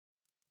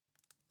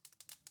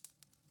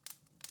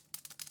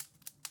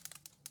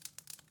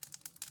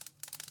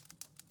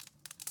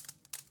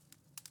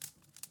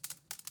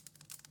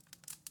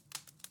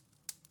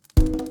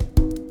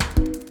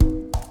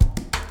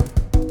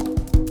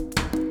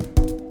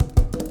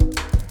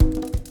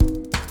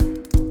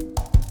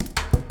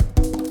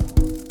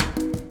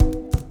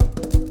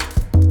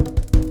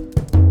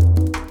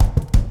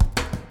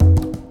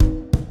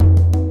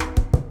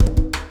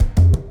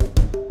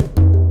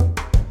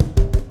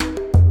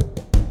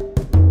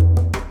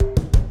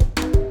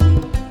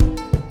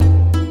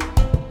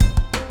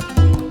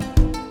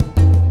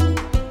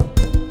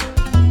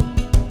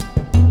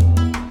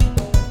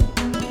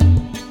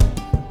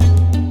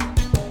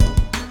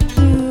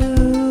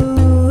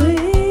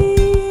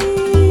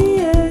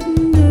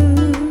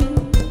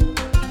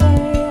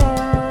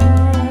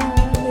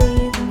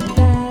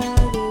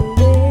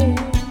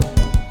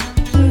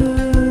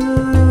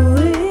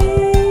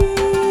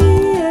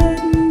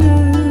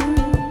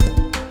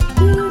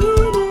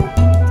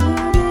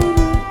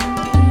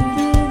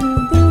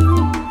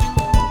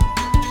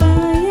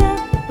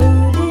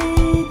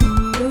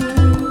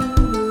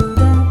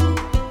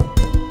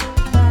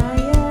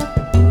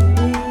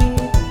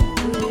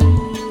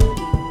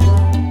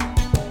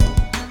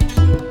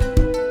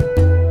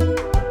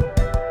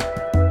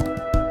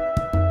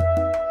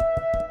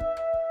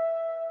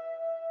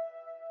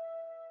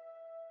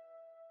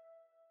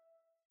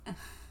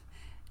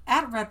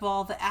Red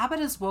Ball, the abbot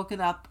is woken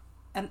up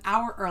an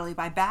hour early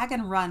by Bag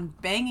and Run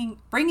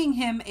bringing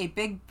him a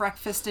big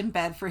breakfast in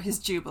bed for his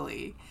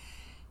jubilee.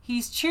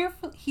 He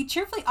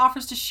cheerfully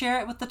offers to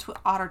share it with the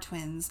Otter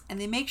twins, and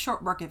they make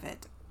short work of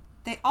it.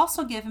 They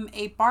also give him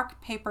a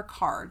bark paper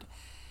card,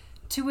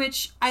 to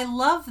which I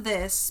love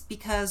this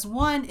because,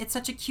 one, it's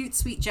such a cute,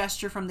 sweet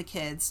gesture from the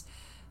kids,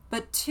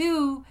 but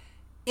two,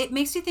 it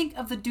makes you think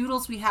of the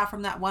doodles we have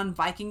from that one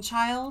Viking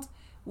child,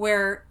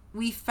 where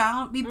we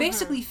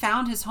basically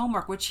found his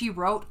homework, which he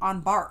wrote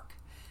on bark.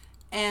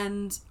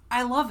 And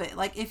I love it.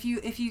 Like, if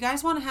you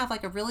guys want to have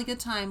like a really good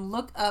time,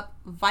 look up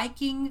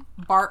Viking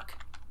bark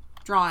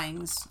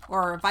drawings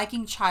or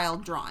Viking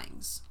child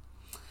drawings.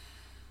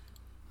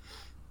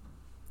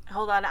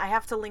 Hold on, I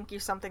have to link you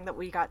something that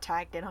we got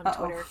tagged in on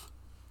Twitter.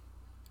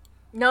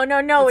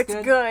 No, it's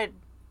good.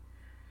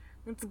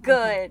 It's good.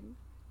 Okay.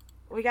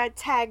 We got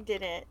tagged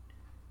in it.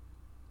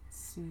 Let's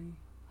see.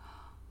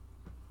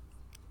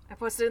 I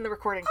posted it in the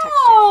recording text.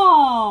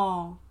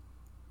 Oh!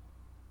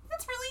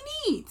 That's really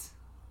neat.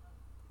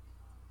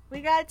 We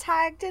got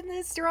tagged in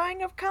this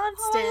drawing of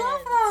Constance. Oh, I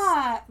love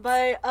that.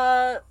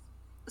 By,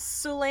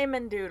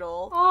 Suleiman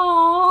Doodle.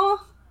 Aww.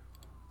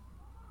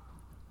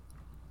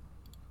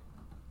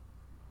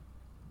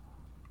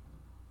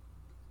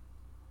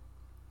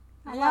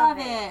 I love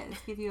it.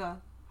 Let's give you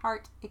a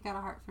heart. It got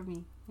a heart for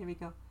me. Here we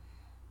go.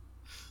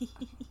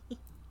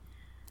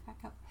 Back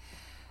up.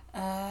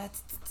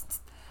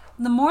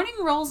 The morning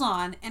rolls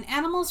on, and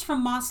animals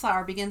from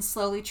Mossflower begin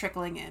slowly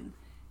trickling in.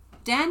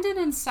 Dandin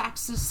and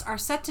Saxus are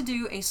set to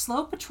do a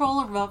slow patrol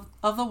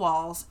of the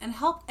walls and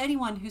help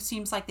anyone who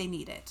seems like they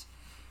need it.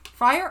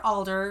 Friar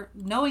Alder,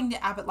 knowing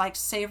the abbot likes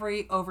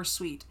savory over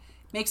sweet,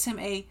 makes him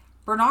a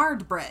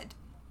Bernard bread,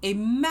 a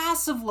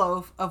massive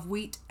loaf of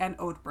wheat and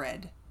oat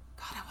bread.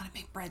 God, I want to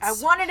make bread. I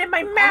want it in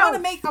my mouth.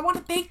 I want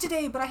to bake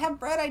today, but I have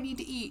bread I need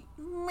to eat.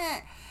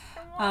 Meh.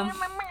 I want it in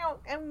my mouth.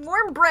 And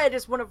warm bread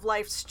is one of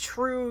life's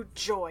true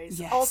joys.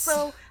 Yes.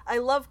 Also, I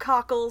love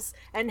Cockles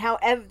and how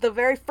the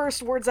very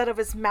first words out of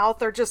his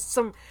mouth are just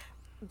some,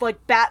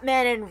 like,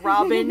 Batman and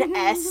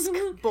Robin-esque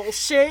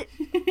bullshit.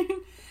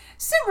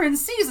 Simmering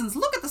seasons,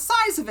 look at the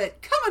size of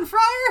it. Coming,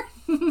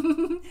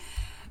 Friar.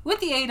 With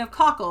the aid of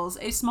Cockles,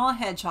 a small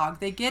hedgehog,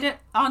 they get it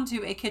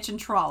onto a kitchen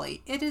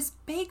trolley. It is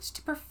baked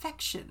to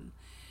perfection.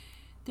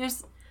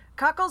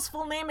 Cockles'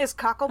 full name is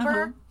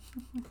Cocklebur.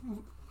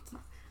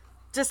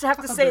 Just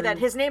have to say that.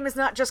 His name is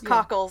not just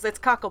Cockles, it's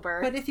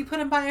Cocklebur. But if you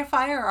put him by a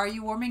fire, are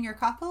you warming your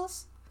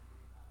cockles?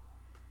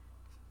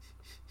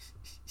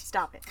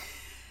 Stop it.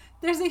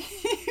 There's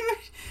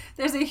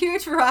a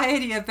huge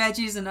variety of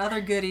veggies and other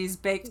goodies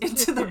baked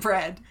into the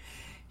bread.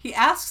 He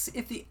asks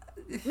if the...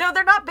 No,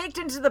 they're not baked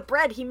into the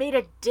bread. He made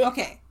a dip.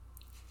 Okay.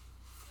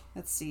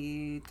 Let's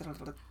see.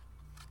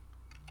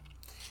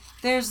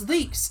 There's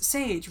leeks,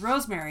 sage,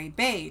 rosemary,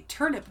 bay,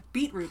 turnip,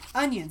 beetroot,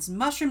 onions,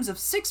 mushrooms of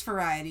 6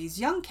 varieties,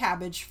 young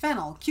cabbage,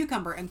 fennel,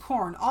 cucumber, and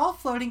corn, all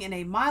floating in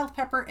a mild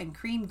pepper and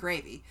cream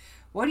gravy.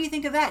 What do you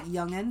think of that,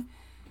 young'un?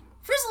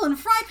 Frizzle and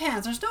fry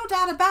pans, there's no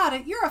doubt about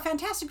it. You're a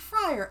fantastic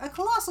fryer, a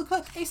colossal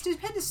cook, a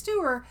stupendous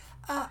stewer.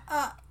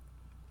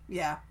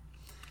 Yeah.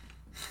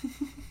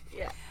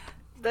 Yeah.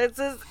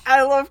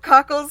 I love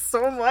Cockles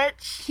so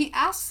much. He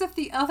asks if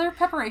the other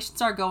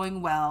preparations are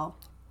going well,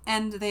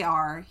 and they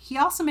are. He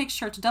also makes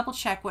sure to double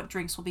check what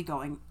drinks will be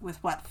going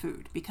with what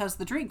food, because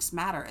the drinks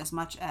matter as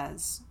much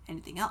as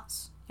anything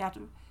else. You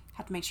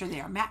have to make sure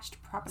they are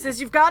matched properly. Says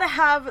you've got to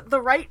have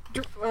the right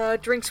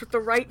drinks with the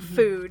right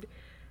food.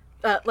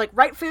 Like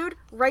right food,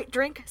 right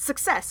drink,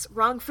 success.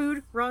 Wrong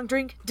food, wrong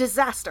drink,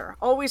 disaster.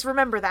 Always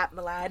remember that,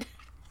 my lad.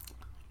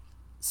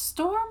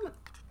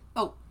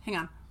 Hang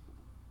on.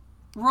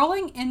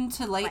 Rolling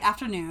into late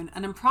afternoon,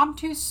 an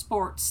impromptu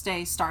sports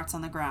day starts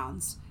on the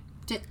grounds.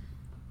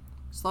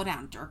 Slow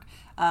down, jerk.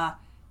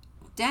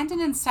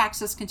 Dandin and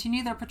Saxus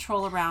continue their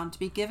patrol around to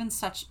be given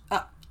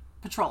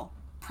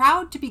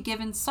proud to be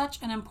given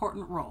such an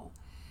important role.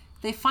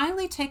 They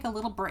finally take a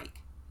little break.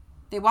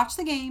 They watch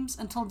the games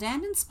until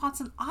Dandin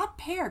spots an odd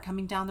pair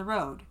coming down the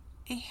road.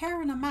 A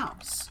hare and a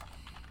mouse.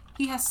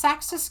 He has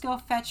Saxus go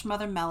fetch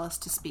Mother Melis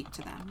to speak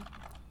to them.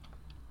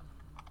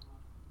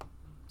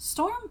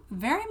 Storm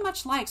very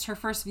much likes her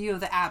first view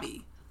of the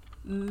Abbey.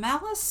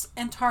 Melis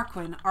and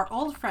Tarquin are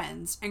old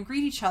friends and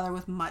greet each other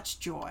with much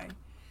joy.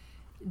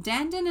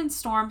 Dandin and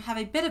Storm have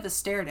a bit of a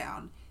stare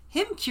down,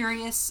 him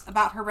curious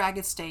about her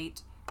ragged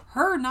state,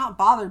 her not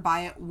bothered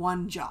by it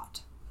one jot.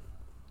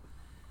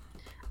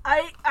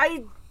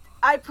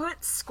 I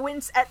put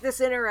squints at this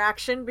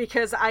interaction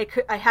because I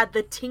had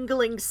the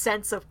tingling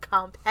sense of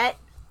compet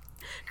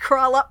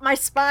crawl up my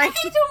spine.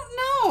 I don't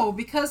know,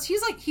 because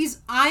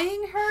he's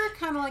eyeing her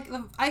kind of like,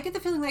 I get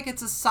the feeling like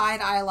it's a side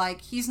eye,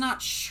 like he's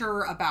not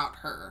sure about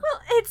her. Well,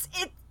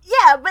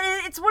 yeah, but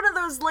it's one of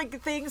those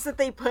like things that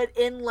they put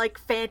in like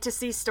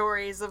fantasy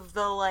stories of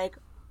the like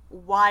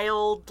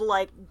wild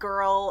like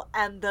girl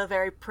and the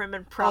very prim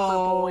and proper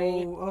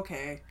boy. Oh,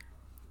 okay.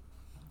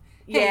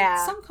 Yeah.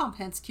 Hey, some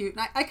compet's cute,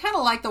 and I kind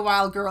of like the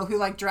wild girl who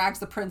like drags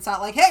the prince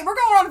out like, hey, we're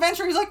going on an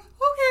adventure. He's like,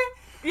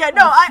 okay. Yeah,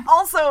 no, I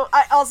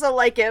also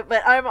like it,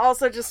 but I'm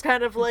also just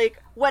kind of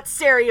like, what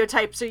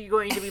stereotypes are you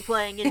going to be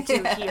playing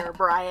into here,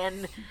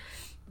 Brian?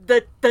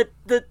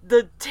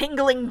 The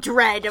tingling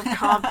dread of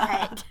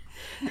Comhead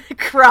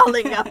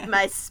crawling up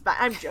my spine.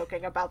 I'm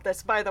joking about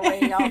this, by the way,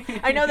 y'all.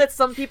 I know that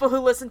some people who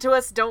listen to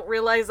us don't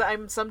realize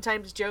I'm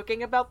sometimes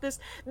joking about this.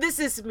 This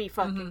is me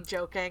fucking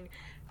joking.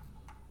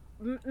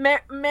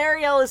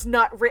 Marielle is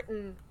not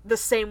written the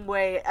same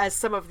way as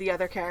some of the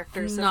other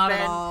characters have been. Not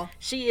at all.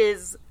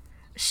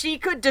 She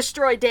could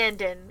destroy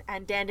Dandin,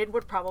 and Dandin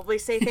would probably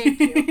say thank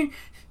you.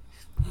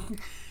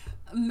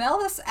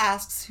 Melis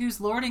asks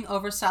who's lording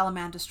over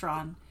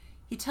Salamandastron.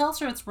 He tells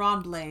her it's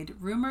Ronblade,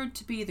 rumored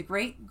to be the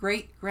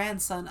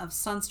great-great-grandson of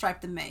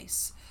Sunstripe the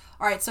Mace.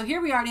 Alright, so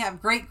here we already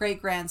have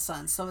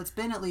great-great-grandsons, so it's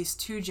been at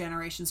least 2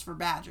 generations for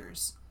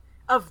badgers.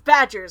 Of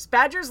badgers.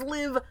 Badgers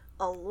live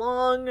a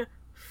long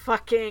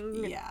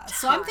fucking yeah.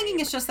 So I'm thinking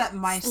it's just that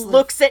mice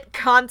looks at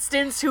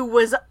Constance, who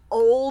was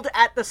old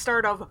at the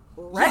start of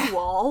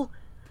Redwall.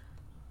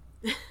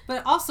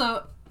 But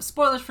also,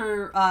 spoilers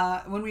for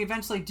when we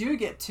eventually do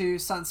get to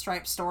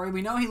Sunstripe's story,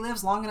 we know he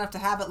lives long enough to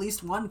have at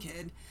least one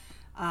kid.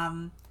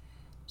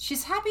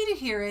 She's happy to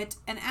hear it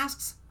and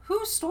asks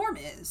who Storm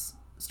is.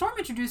 Storm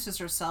introduces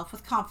herself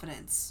with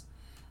confidence.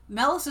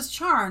 Melis is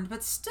charmed,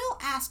 but still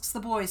asks the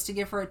boys to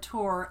give her a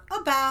tour,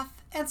 a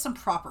bath, and some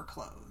proper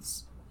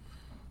clothes.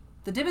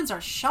 The Dibbons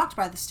are shocked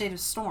by the state of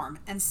Storm,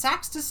 and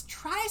Saxtus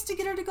tries to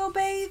get her to go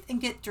bathe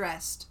and get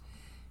dressed.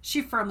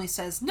 She firmly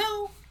says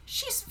no,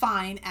 she's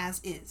fine as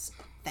is,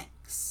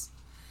 thanks.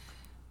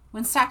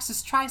 When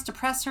Saxtus tries to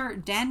press her,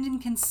 Dandin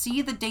can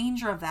see the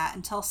danger of that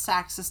and tells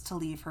Saxtus to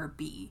leave her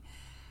be.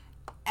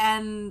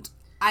 And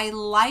I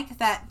like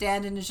that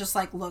Dandin is just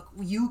like, look,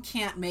 you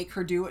can't make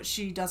her do what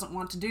she doesn't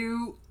want to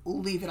do,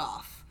 leave it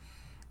off.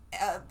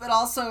 But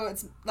also,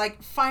 it's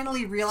like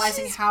finally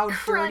realizing how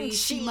dirty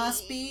she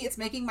must be. It's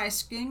making my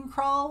skin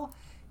crawl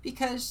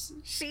because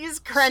she's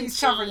crunchy. She's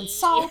covered in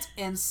salt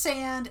and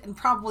sand and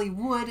probably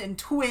wood and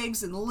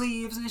twigs and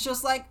leaves. And it's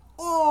just like,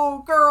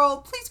 oh, girl,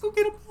 please go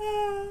get a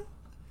bath.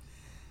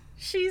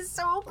 She's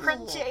so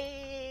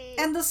crunchy.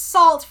 And the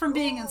salt from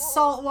being in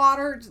salt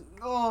water.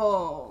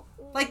 Oh.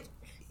 Like,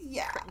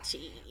 yeah.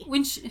 Crunchy.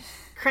 When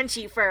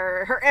crunchy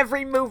fur. Her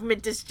every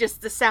movement is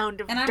just the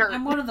sound of dirt.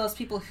 I'm one of those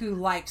people who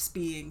likes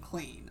being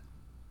clean.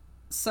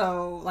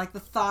 So, like,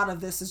 the thought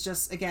of this is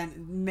just,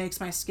 again,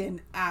 makes my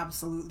skin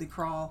absolutely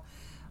crawl.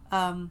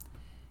 When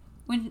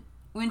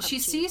she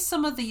sees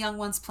some of the young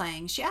ones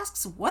playing, she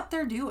asks what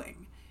they're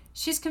doing.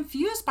 She's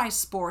confused by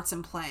sports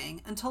and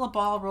playing until a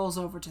ball rolls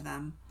over to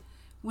them.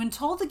 When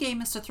told the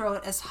game is to throw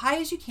it as high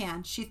as you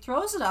can, she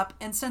throws it up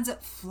and sends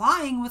it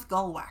flying with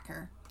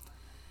Gullwhacker.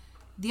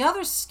 The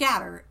others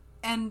scatter,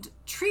 and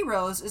Tree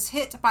Rose is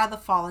hit by the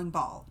falling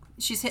ball.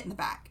 She's hit in the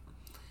back.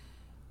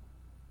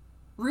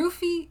 Roof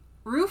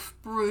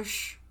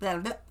Brush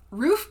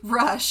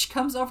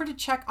comes over to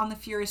check on the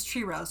furious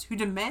Tree Rose, who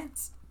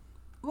demands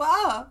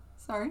to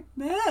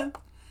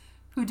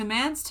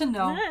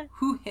know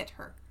who hit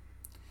her.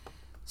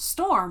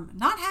 Storm,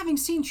 not having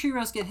seen Tree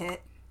Rose get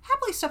hit,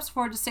 happily steps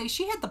forward to say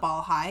she hit the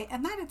ball high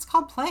and that it's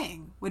called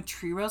playing. Would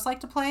Tree Rose like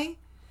to play?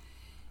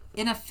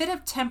 In a fit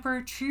of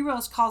temper, Tree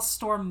Rose calls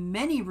Storm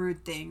many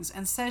rude things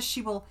and says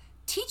she will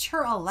teach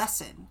her a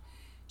lesson.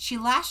 She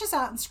lashes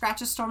out and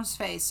scratches Storm's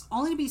face,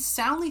 only to be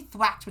soundly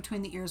thwacked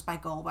between the ears by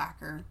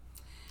Gullwhacker.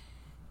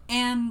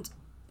 And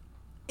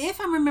if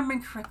I'm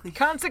remembering correctly...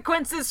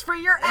 consequences for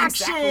your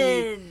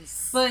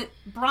actions! But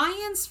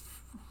Brian's...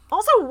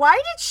 Also, why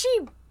did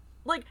she...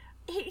 Like,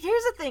 here's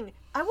the thing.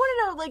 I want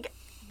to know, like,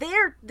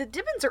 the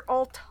Dibbons are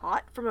all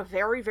taught from a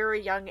very, very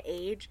young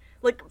age.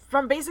 Like,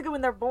 from basically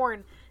when they're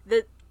born,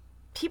 that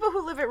people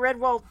who live at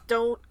Redwall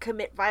don't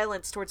commit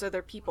violence towards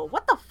other people.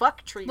 What the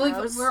fuck, Tree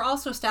Rose? We're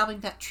also establishing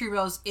that Tree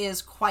Rose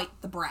is quite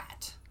the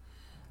brat.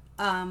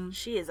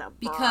 She is a brat.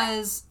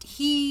 Because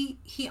he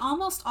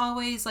almost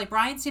always, like,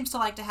 Brian seems to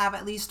like to have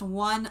at least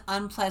one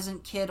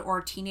unpleasant kid or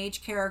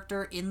teenage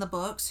character in the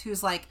books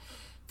who's, like,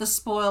 the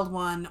spoiled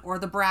one, or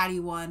the bratty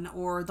one,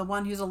 or the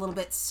one who's a little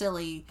bit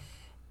silly.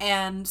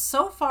 And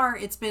so far,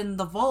 it's been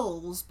the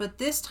voles, but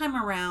this time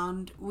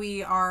around,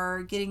 we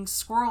are getting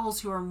squirrels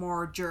who are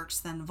more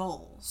jerks than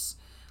voles.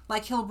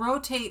 Like, he'll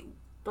rotate...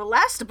 The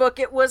last book,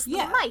 it was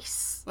the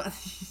mice.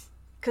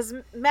 Because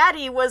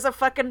Maddie was a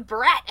fucking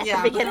brat at the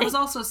beginning. But there was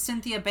also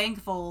Cynthia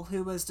Bankvole,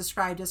 who was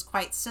described as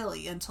quite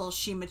silly until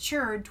she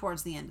matured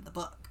towards the end of the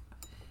book.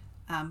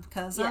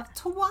 Because of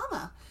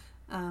Tawama.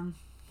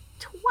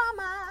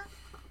 Tawama!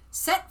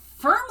 Set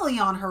firmly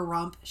on her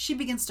rump, she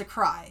begins to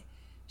cry.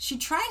 She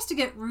tries to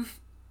get Roof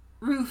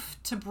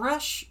to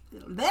brush...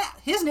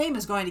 His name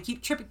is going to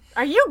keep tripping...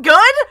 Are you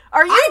good?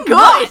 Are you good?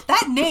 Not.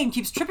 That name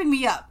keeps tripping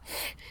me up.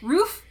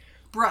 Roof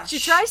Brush. She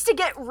tries to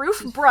get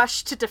Roof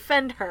Brush to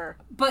defend her.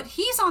 But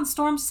he's on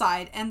Storm's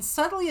side and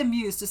subtly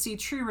amused to see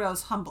Tree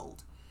Rose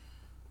humbled.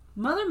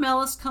 Mother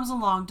Melis comes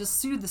along to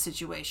soothe the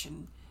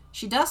situation.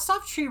 She dusts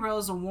off Tree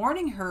Rose,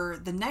 warning her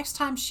the next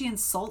time she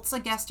insults a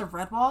guest of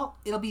Redwall,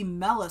 it'll be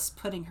Melis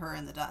putting her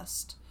in the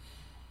dust.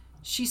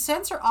 She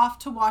sends her off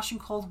to wash in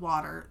cold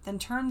water, then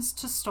turns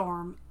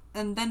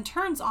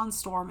on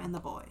Storm and the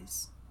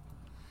boys.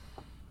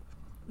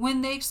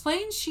 When they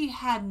explain she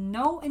had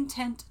no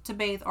intent to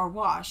bathe or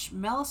wash,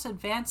 Melis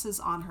advances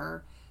on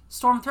her.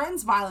 Storm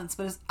threatens violence,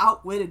 but is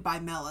outwitted by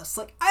Melis.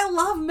 Like, I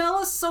love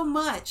Melis so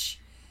much.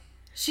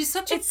 She's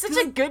such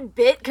a good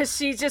bit, because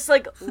she just,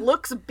 like,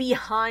 looks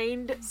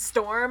behind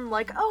Storm,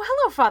 like, oh,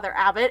 hello, Father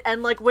Abbott,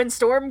 and, like, when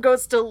Storm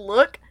goes to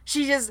look,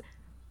 she just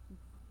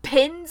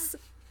pins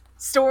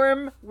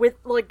Storm with,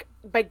 like,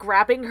 by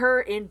grabbing her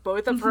in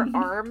both of her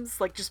arms,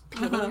 like, just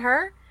pinning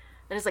her,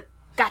 and it's like,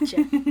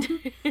 gotcha.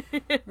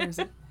 Where is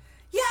it?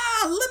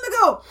 Yeah, let me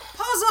go!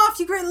 Paws off,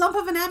 you great lump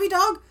of an Abbey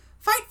dog!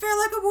 Fight fair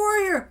like a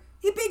warrior!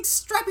 You big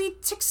strappy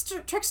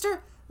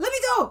trickster! Let me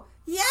go!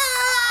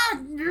 Yeah!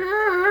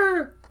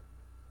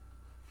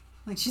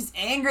 Like, she's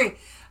angry.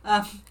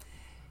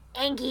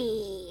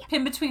 Angry.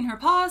 Pinned between her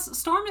paws,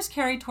 Storm is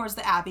carried towards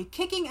the Abbey,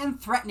 kicking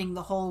and threatening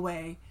the whole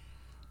way.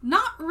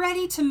 Not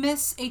ready to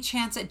miss a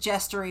chance at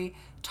gestury,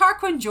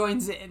 Tarquin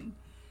joins in.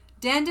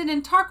 Dandin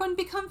and Tarquin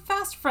become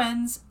fast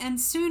friends,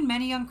 and soon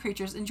many young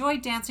creatures enjoy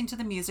dancing to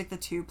the music the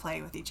two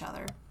play with each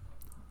other.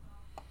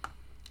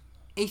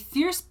 A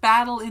fierce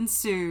battle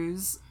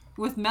ensues,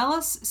 with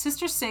Melis,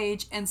 Sister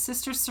Sage, and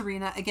Sister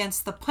Serena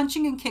against the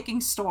punching and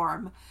kicking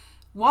Storm.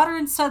 Water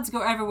and suds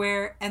go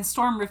everywhere, and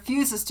Storm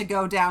refuses to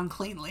go down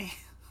cleanly.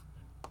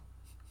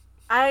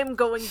 I'm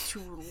going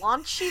to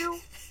launch you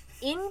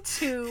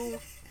into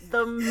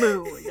the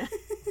moon.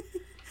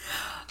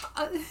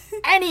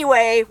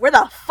 Anyway, where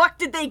the fuck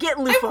did they get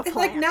loofah plants?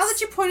 Like, now that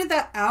you pointed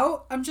that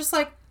out, I'm just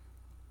like,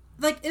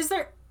 is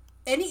there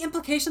any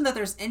implication that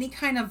there's any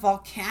kind of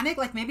volcanic,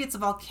 like maybe it's a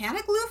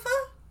volcanic loofah?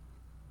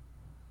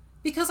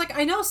 Because, like,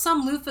 I know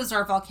some loofahs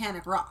are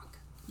volcanic rock.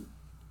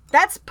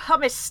 That's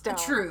pumice stone.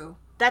 True.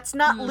 That's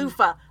not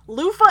loofah.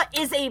 Loofah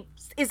is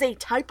a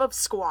type of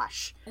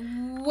squash.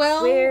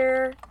 Well,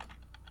 where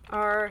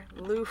are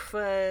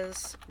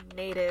loofahs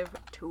native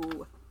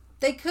to?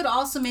 They could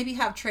also maybe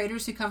have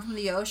traders who come from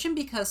the ocean,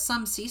 because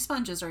some sea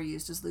sponges are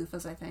used as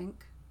loofahs, I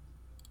think.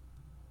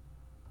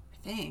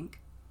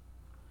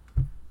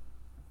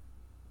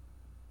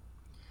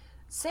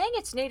 Saying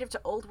it's native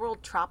to Old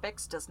World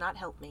tropics does not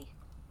help me.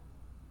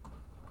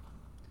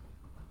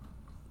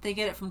 They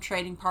get it from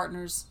trading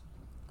partners.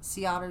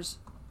 Sea otters.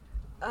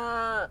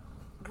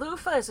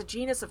 Loofah is a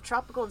genus of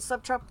tropical and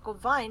subtropical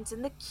vines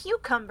in the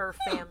cucumber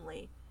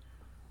family.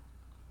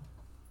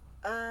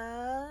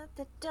 Where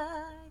the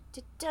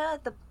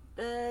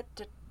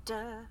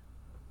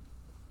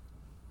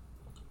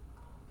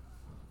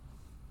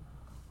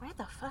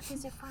fuck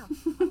is it from?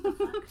 What the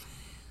fuck?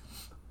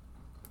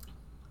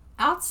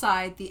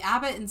 Outside, the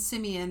abbot and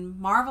Simeon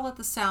marvel at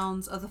the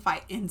sounds of the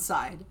fight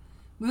inside.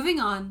 Moving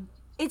on.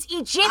 It's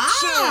Egyptian!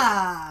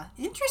 Ah,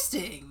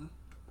 interesting.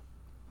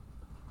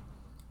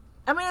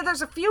 I mean,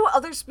 there's a few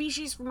other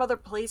species from other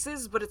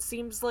places, but it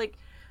seems like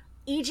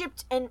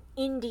Egypt and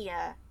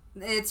India.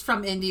 It's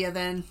from India,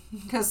 then,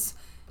 because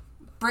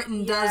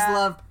Britain does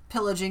love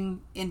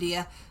pillaging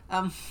India.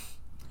 Let's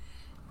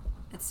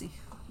see.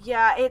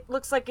 Yeah, it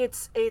looks like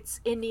it's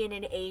Indian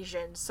and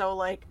Asian, so,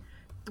 like,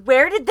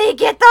 where did they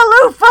get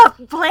the loofah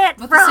plant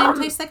from? The same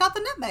place they got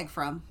the nutmeg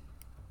from.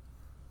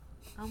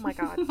 Oh my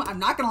god. I'm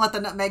not going to let the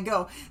nutmeg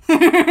go.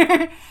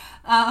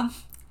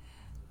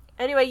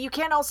 Anyway, you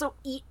can also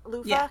eat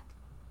loofah. Yeah.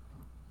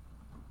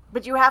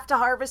 But you have to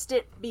harvest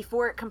it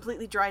before it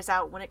completely dries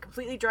out. When it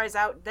completely dries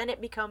out, then it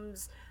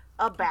becomes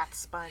a bath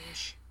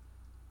sponge.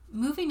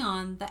 Moving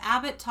on, the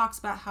abbot talks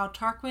about how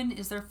Tarquin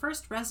is their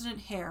first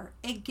resident hare,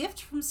 a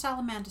gift from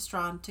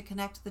Salamandastron to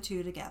connect the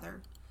two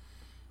together.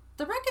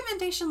 The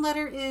recommendation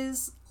letter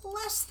is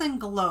less than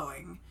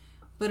glowing,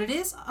 but it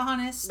is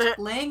honest,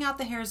 laying out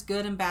the hare's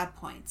good and bad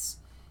points.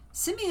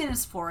 Simeon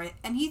is for it,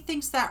 and he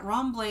thinks that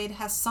Romblade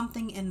has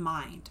something in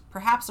mind,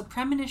 perhaps a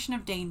premonition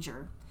of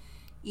danger.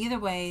 Either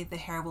way, the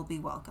hare will be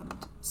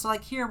welcomed. So,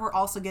 like, here we're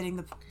also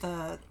getting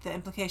the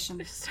implication.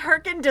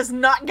 Tarquin does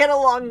not get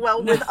along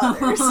well with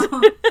others.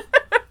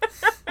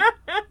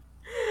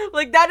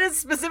 Like, that is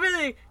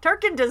specifically,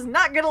 Tarquin does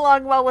not get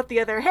along well with the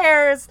other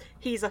hares.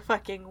 He's a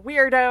fucking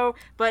weirdo,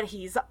 but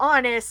he's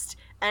honest,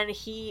 and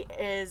he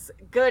is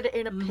good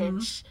in a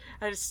pinch.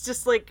 And it's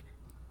just like...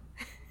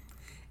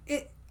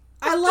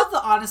 I love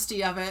the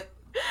honesty of it.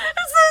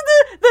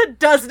 The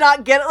does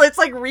not get... It's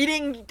like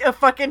reading a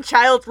fucking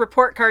child's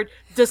report card.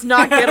 Does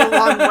not get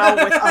along well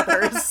with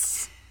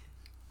others.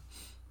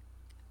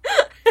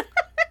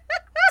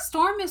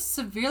 Storm is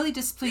severely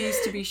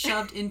displeased to be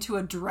shoved into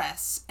a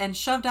dress and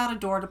shoved out a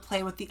door to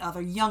play with the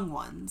other young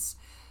ones.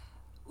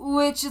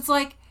 Which, it's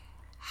like,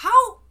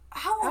 how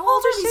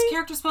old are these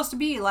characters supposed to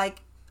be?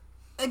 Like,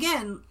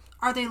 again,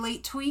 are they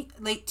late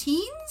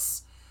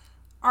teens?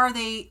 Are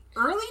they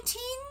early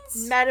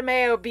teens?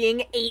 Madameo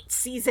being 8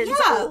 seasons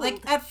old.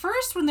 Like, at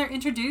first when they're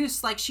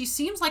introduced, like, she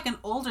seems like an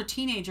older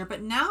teenager,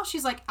 but now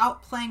she's, like,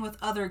 out playing with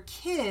other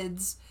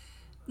kids.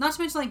 Not to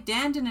mention, like,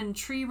 Dandin and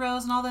Tree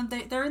Rose and all them.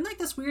 They're in, like,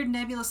 this weird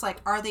nebulous,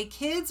 like, are they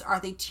kids? Are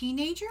they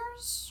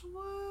teenagers?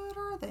 What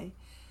are they?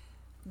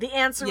 The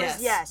answer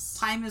is yes.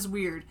 Time is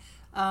weird.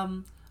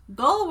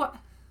 Gull...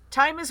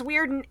 Time is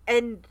weird,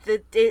 and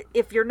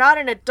if you're not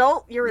an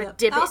adult, you're a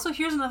divot. Also,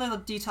 here's another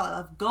detail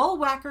of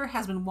Gullwhacker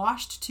has been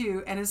washed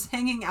too and is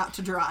hanging out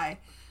to dry.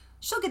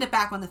 She'll get it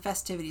back when the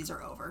festivities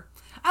are over.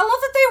 I love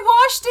that they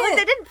washed it! Like,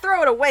 they didn't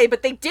throw it away,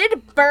 but they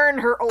did burn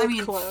her old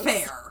clothes.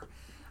 Fair.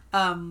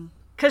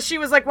 Because she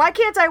was like, why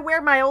can't I wear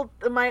my old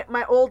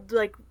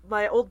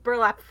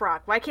burlap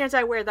frock? Why can't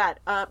I wear that?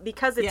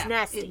 Because it's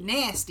nasty. It's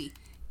nasty.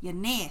 You're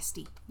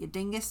nasty, you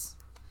dingus.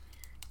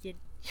 You're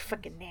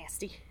fucking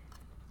nasty.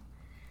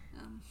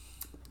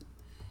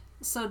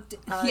 So,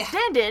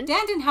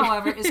 Dandin,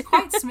 however, is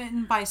quite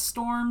smitten by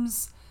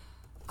Storm's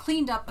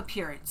cleaned-up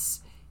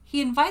appearance. He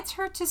invites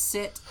her to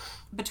sit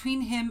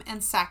between him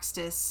and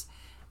Saxtus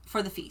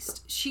for the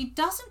feast. She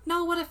doesn't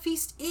know what a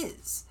feast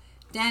is.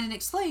 Dandin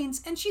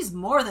explains, and she's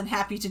more than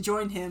happy to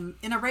join him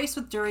in a race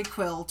with Dury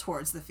Quill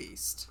towards the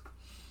feast.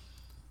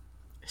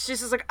 She's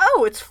just like,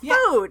 oh, it's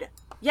food!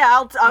 Yeah,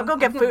 I'll go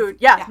get food.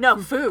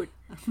 Food.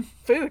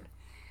 Food.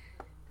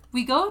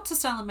 We go to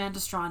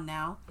Salamandastron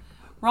now.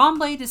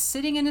 Romblade is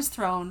sitting in his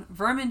throne,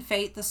 Vermin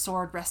Fate the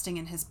sword resting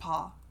in his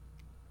paw.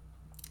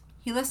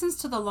 He listens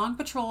to the Long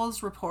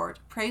Patrol's report,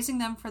 praising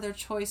them for their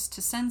choice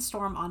to send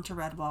Storm onto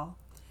Redwall.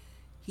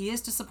 He is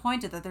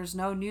disappointed that there's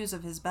no news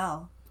of his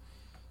bell.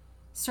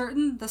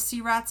 Certain the sea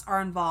rats are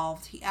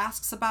involved, he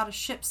asks about a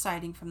ship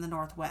sighting from the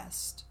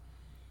northwest.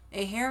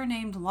 A hare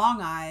named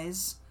Long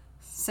Eyes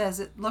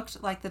says it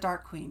looked like the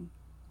Dark Queen.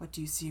 What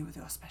do you see with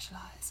your special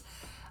eyes?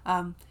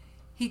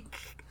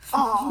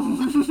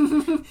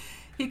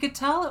 He could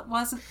tell it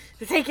wasn't...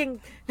 They're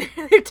taking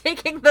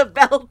the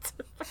belt.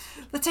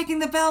 They're taking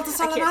the bell to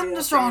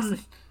Salamandastron.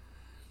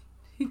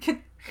 He could...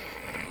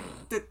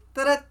 The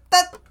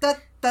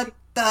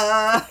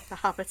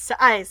hobbits to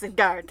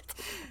Isengard.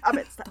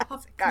 Hobbits to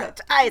Isengard.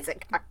 To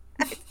Isengard.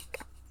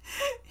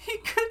 He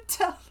could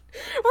tell...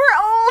 We're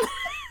old!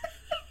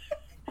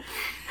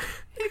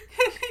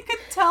 He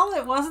could tell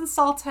it wasn't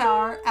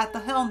Saltire at the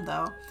helm,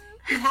 though.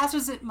 He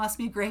hazards it must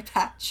be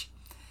Greypatch.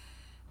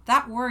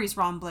 That worries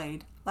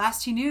Romblade.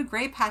 Last he knew,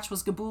 Greypatch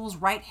was Gabool's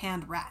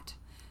right-hand rat.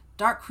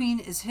 Dark Queen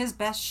is his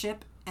best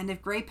ship, and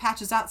if Greypatch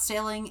is out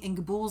sailing in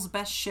Gabool's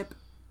best ship,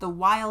 the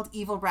wild,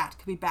 evil rat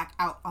could be back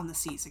out on the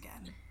seas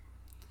again.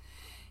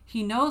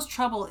 He knows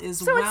trouble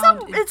is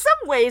wound... In some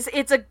ways,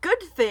 it's a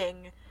good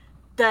thing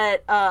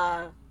that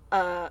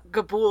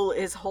Gabool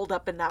is holed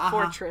up in that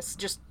fortress,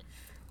 just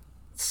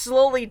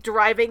slowly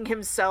driving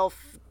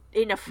himself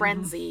in a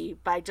frenzy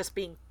by just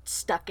being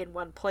stuck in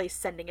one place,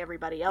 sending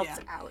everybody else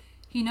out.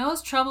 He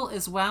knows trouble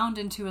is wound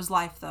into his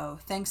life, though,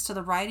 thanks to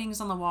the writings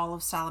on the wall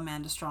of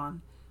Salamandastron.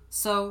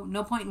 So,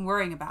 no point in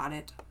worrying about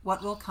it.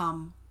 What will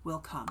come, will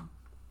come.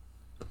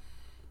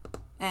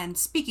 And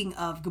speaking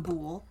of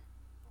Gabool,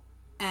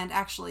 and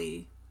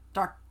actually,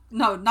 Gabool.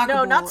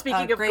 Not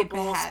speaking of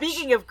Gabool.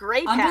 Speaking of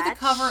Greypatch. Under the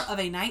cover of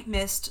a night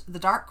mist, the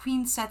Dark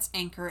Queen sets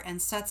anchor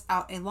and sets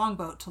out a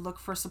longboat to look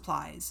for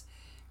supplies.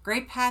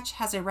 Greypatch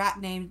has a rat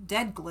named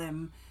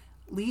Deadglim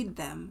lead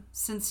them,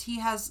 since he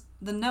has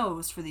the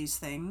nose for these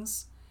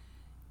things.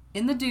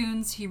 In the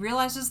dunes, he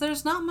realizes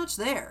there's not much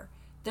there.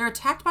 They're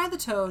attacked by the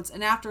toads,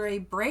 and after a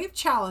brave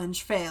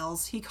challenge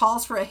fails, he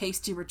calls for a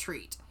hasty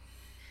retreat.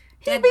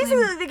 They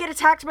get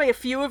attacked by a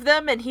few of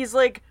them, and he's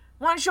like,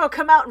 why don't you all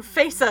come out and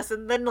face us?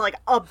 And then, like,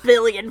 a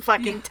billion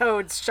fucking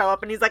toads show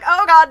up, and he's like,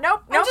 oh god,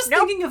 nope. I'm just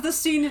thinking of the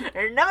scene...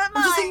 I'm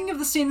just thinking of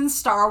the scene in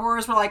Star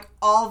Wars where, like,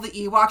 all the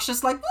Ewoks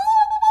just, like,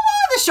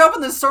 they show up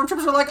and the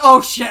stormtroopers are like,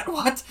 oh shit,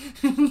 what?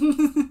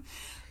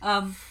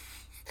 Why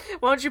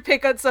don't you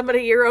pick on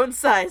somebody your own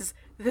size?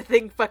 The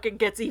thing fucking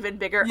gets even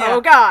bigger. Yeah. Oh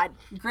god.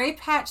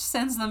 Greypatch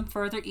sends them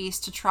further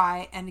east to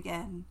try and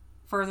again,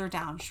 further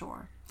down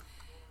shore.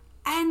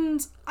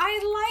 And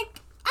I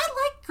like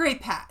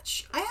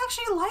Greypatch. I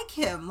actually like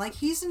him. Like,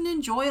 he's an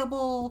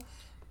enjoyable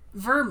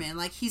vermin.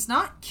 Like, he's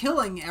not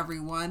killing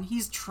everyone.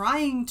 He's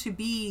trying to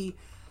be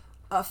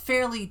a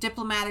fairly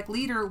diplomatic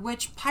leader,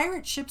 which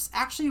pirate ships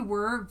actually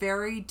were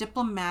very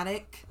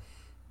diplomatic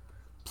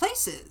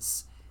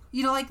places.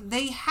 You know, like,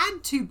 they had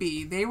to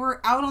be. They were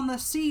out on the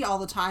sea all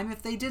the time.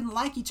 If they didn't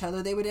like each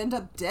other, they would end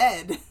up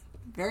dead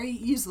very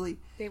easily.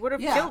 They would have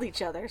killed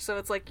each other. So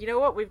it's like, you know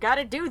what? We've got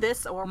to do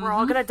this or we're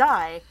all going to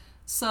die.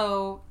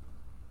 So...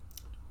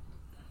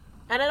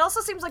 And it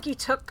also seems like he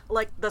took,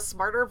 like, the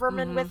smarter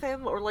vermin with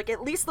him, or, like,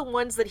 at least the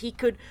ones that he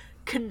could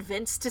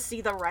convince to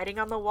see the writing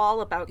on the wall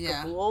about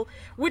Gabool,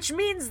 which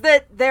means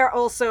that they're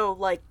also,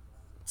 like,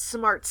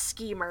 smart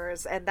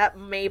schemers, and that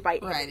may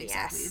bite him in the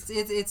ass.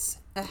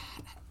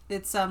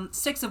 It's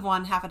 6 of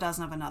one, half a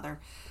dozen of another.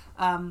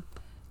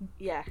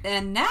 Yeah.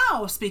 And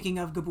now, speaking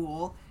of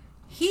Gabool,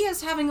 he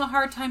is having a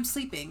hard time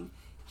sleeping.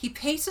 He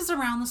paces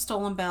around the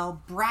stolen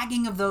bell,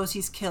 bragging of those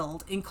he's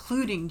killed,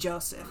 including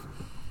Joseph.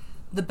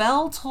 The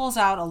bell tolls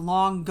out a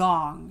long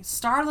gong,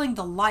 startling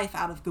the life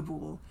out of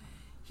Gabool.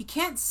 He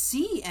can't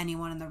see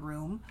anyone in the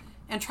room,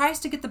 and tries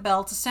to get the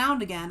bell to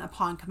sound again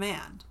upon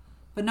command.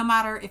 But no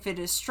matter if it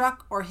is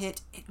struck or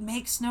hit, it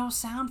makes no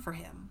sound for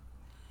him.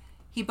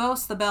 He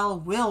boasts the bell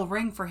will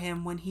ring for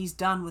him when he's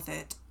done with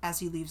it, as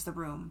he leaves the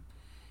room.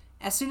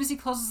 As soon as he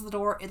closes the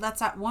door, it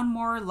lets out one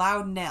more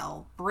loud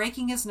knell,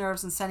 breaking his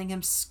nerves and sending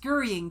him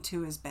scurrying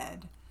to his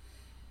bed.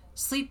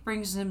 Sleep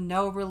brings him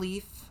no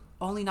relief.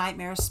 Only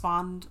nightmares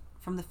spawned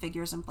from the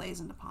figures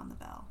emblazoned upon the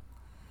bell.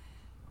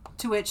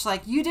 To which,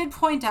 like, you did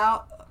point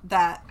out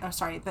that... Oh,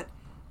 sorry, but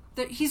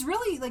he's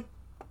really, like...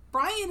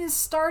 Brian is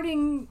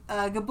starting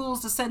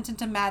Gabool's descent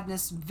into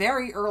madness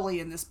very early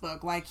in this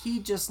book. Like,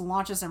 he just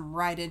launches him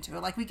right into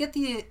it. Like, we get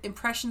the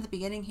impression at the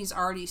beginning he's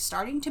already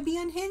starting to be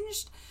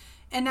unhinged,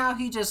 and now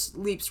he just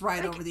leaps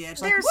right over the edge.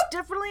 There's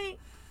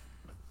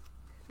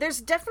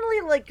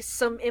definitely, like,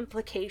 some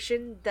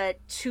implication that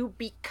to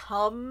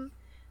become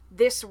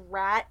this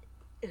rat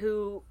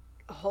who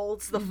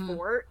holds the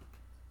fort,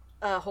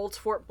 holds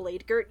Fort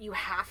Bladegirt, you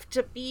have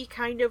to be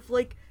kind of,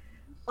 like,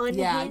 unhinged.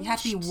 Yeah, you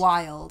have to be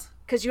wild.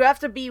 Because you have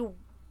to be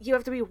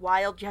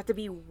wild, you have to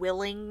be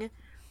willing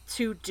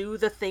to do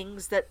the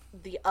things that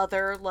the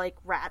other, like,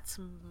 rats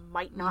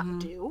might not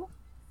do.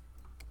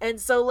 And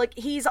so, like,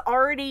 he's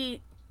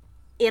already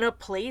in a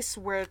place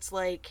where it's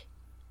like,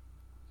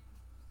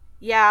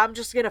 yeah, I'm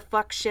just gonna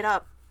fuck shit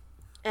up.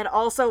 And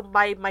also,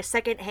 my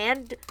second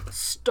hand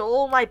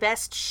stole my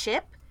best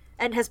ship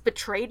and has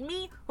betrayed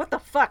me? What the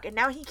fuck? And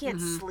now he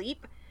can't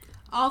sleep?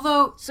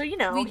 Although, so, you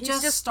know, we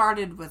just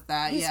started with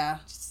that, yeah.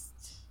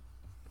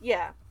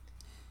 Yeah.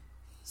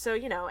 So,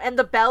 you know, and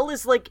the bell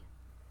is, like,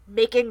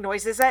 making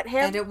noises at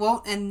him.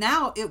 And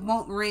now it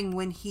won't ring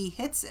when he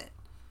hits it,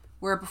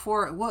 where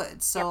before it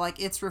would. So, like,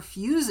 it's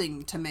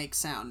refusing to make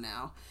sound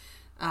now.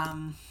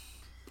 And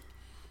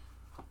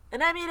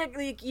I mean,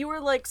 like, you were,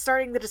 like,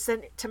 starting the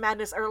descent to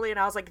madness early, and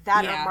I was like,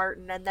 that or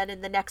Martin. And then in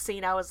the next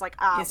scene, I was like,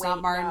 it's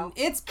not Martin. No.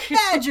 It's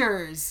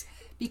Badgers!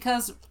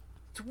 Because...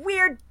 It's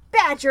weird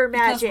badger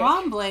magic!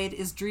 Because Romblade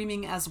is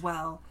dreaming as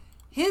well.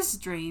 His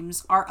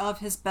dreams are of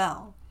his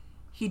bell.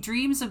 He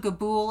dreams of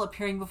Gabool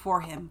appearing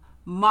before him,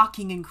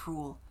 mocking and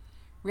cruel.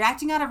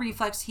 Reacting out of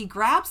reflex, he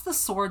grabs the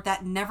sword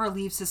that never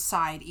leaves his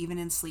side, even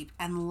in sleep,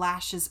 and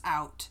lashes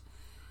out.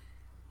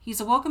 He's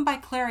awoken by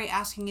Clary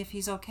asking if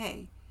he's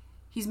okay.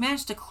 He's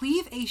managed to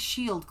cleave a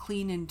shield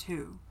clean in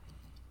two.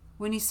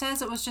 When he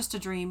says it was just a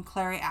dream,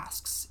 Clary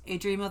asks, a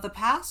dream of the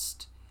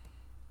past?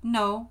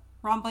 No,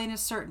 Romblade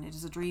is certain it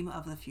is a dream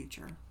of the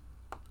future.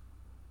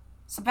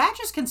 So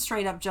badgers can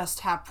straight up just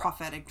have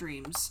prophetic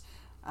dreams.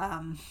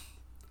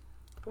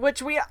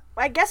 Which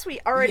I guess we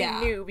already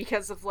knew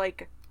because of,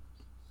 like,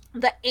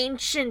 the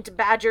ancient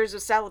badgers of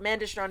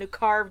Salamandastron who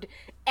carved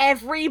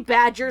every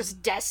badger's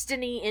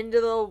destiny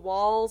into the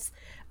walls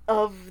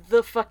of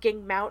the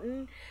fucking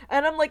mountain.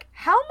 And I'm like,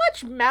 how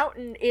much of the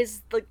mountain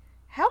is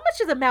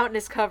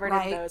covered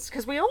in those?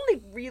 Because we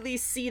only really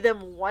see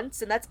them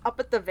once, and that's up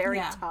at the very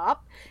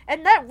top.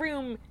 And that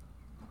room,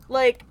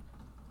 like,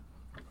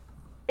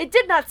 it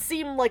did not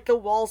seem like the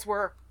walls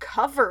were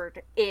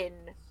covered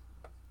in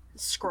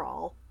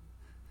scrawl.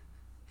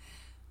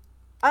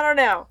 I don't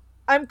know.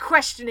 I'm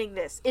questioning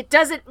this. It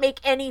doesn't make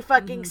any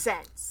fucking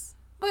sense.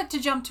 But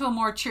to jump to a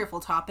more cheerful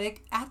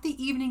topic, at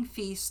the evening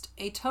feast,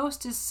 a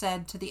toast is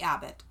said to the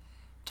abbot.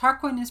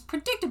 Tarquin is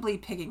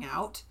predictably pigging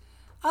out.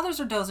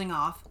 Others are dozing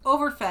off,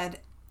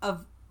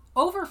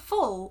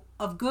 overfull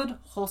of good,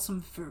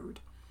 wholesome food.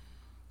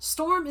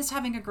 Storm is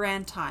having a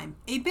grand time,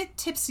 a bit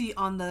tipsy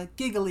on the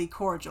giggly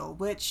cordial,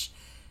 which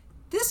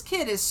this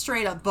kid is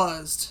straight up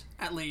buzzed,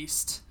 at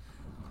least.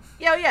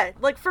 Yeah,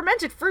 like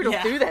fermented fruit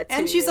will do that to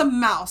and she's a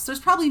mouse. There's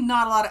probably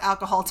not a lot of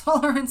alcohol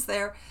tolerance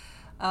there.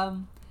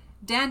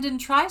 Dandon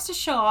tries to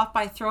show off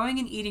by throwing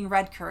and eating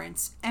red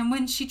currants, and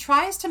when she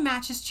tries to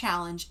match his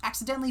challenge,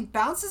 accidentally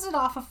bounces it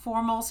off of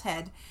Formal's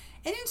head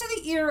and into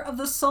the ear of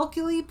the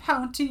sulkily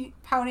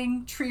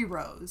pouting Tree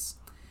Rose.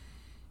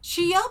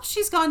 She yelps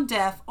she's gone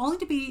deaf, only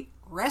to be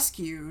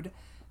rescued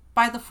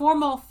by the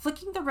Formal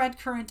flicking the red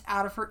currant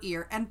out of her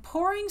ear and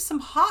pouring some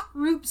hot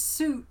root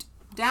soup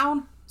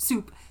down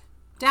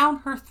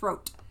her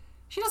throat.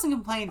 She doesn't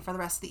complain for the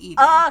rest of the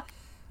evening.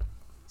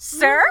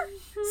 Sir?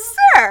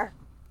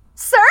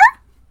 Sir?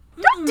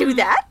 Don't do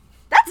that.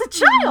 That's a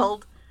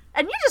child.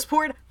 And you just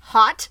poured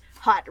hot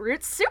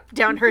root soup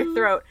down her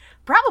throat.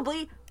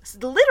 Probably,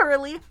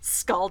 literally,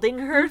 scalding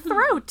her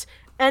throat.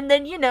 And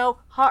then, you know,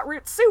 hot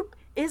root soup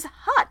is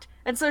hot.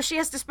 And so she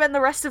has to spend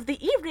the rest of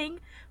the evening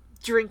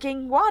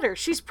drinking water.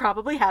 She's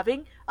probably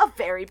having a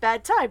very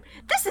bad time.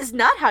 This is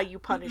not how you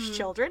punish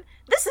children.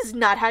 This is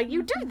not how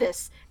you do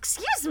this.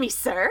 Excuse me,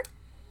 sir.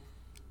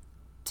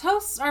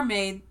 Toasts are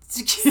made...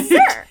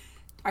 Sir!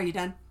 Are you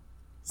done?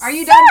 Are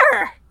you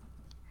done?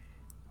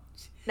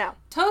 No.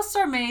 Toasts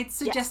are made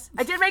Yes.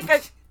 I did make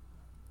a...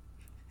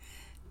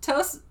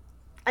 Toast...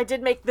 I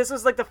did make... This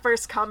was, like, the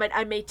first comment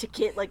I made to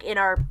Kit, like, in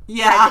our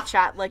private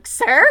chat. Like,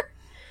 sir?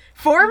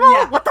 Formal?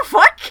 Yeah. What the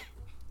fuck?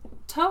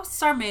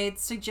 Toasts are made,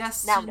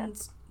 suggestions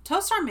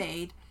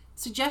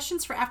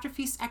for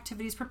after-feast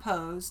activities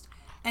proposed,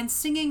 and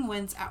singing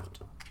wins out.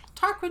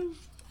 Tarquin...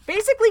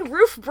 Basically,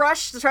 Roof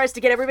Brush tries to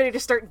get everybody to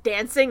start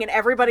dancing, and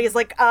everybody is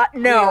like, no,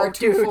 we are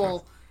too dude.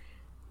 Full.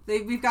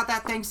 We've got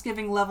that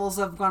Thanksgiving levels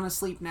of gonna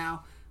sleep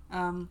now.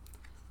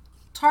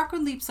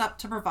 Tarquin leaps up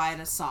to provide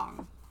a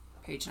song.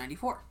 Page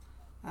 94.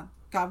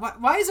 God,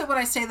 why is it when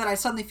I say that I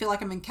suddenly feel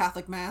like I'm in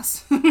Catholic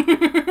Mass?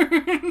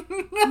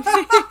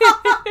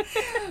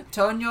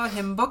 Turn your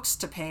hymn books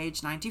to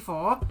page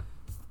 94.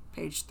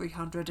 Page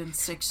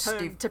 364.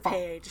 Turn to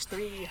page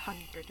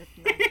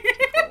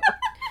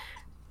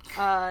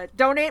 394.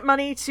 Donate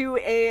money to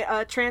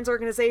a trans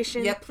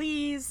organization,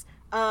 please.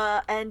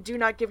 And do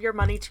not give your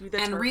money to the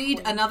And Turf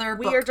read Queen. another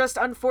book. We are just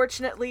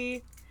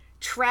unfortunately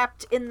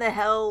trapped in the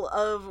hell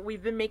of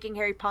we've been making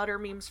Harry Potter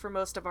memes for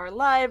most of our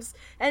lives,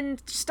 and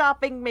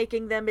stopping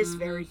making them is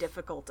very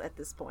difficult at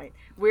this point.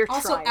 We're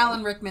also trying.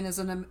 Alan Rickman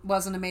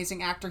was an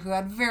amazing actor who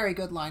had very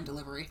good line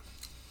delivery.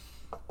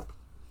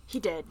 He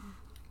did.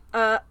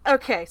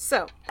 Okay,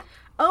 so.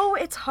 Oh,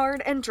 it's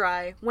hard and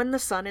dry when the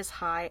sun is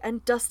high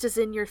and dust is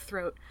in your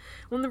throat.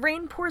 When the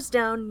rain pours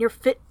down, you're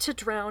fit to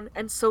drown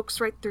and soaks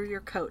right through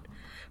your coat.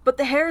 But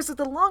the hares of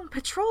the long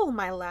patrol,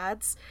 my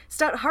lads,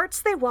 stout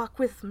hearts they walk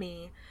with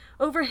me,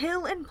 over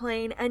hill and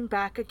plain and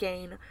back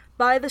again,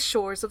 by the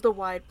shores of the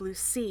wide blue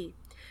sea.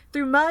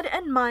 Through mud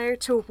and mire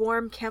to a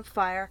warm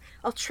campfire,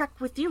 I'll trek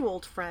with you,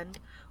 old friend,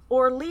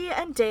 o'er lea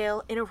and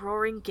dale in a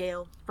roaring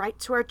gale, right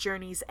to our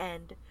journey's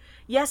end.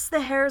 Yes,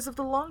 the hares of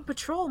the long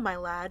patrol, my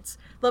lads,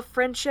 love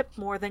friendship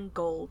more than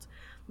gold.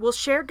 We'll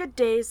share good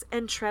days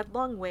and tread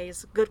long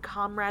ways, good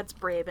comrades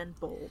brave and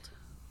bold.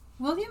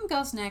 William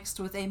goes next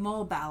with a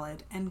mole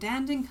ballad, and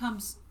Dandin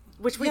comes...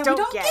 Which we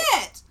don't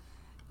get.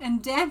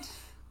 And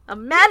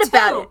I'm mad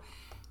about it.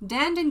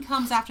 Dandin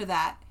comes after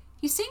that.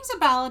 He sings a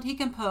ballad he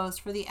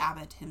composed for the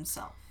abbot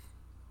himself.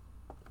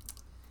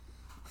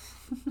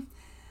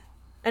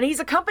 And he's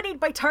accompanied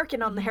by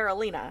Tarkin on the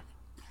Heralina.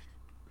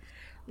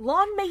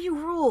 Long may you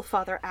rule,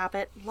 Father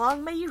Abbot,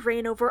 long may you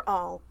reign over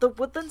all, the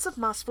woodlands of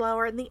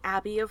Mossflower and the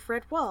Abbey of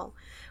Redwall.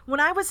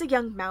 When I was a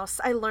young mouse,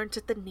 I learnt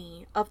at the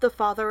knee of the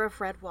Father of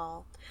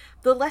Redwall,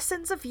 the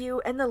lessons of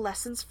you and the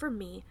lessons for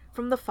me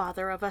from the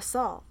Father of us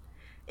all.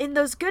 In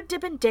those good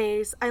Dibbin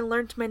days, I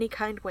learnt many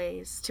kind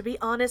ways, to be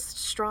honest,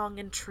 strong,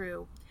 and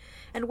true.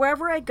 And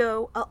wherever I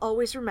go, I'll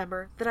always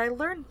remember that I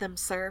learned them,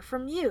 sir,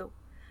 from you.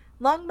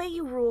 Long may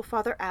you rule,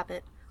 Father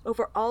Abbot,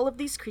 over all of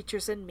these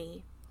creatures and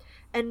me.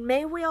 And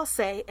may we all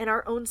say, in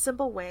our own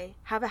simple way,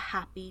 have a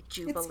happy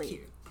jubilee. It's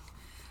cute.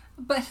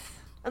 But...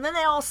 And then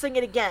they all sing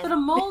it again. But a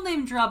mole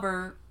named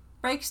Drubber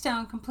breaks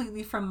down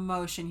completely from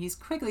emotion. He's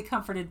quickly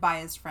comforted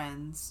by his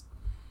friends.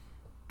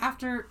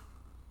 After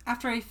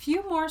a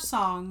few more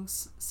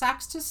songs,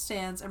 Saxtus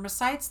stands and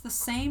recites the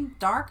same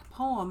dark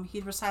poem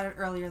he'd recited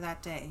earlier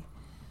that day.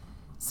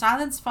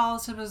 Silence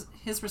follows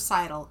his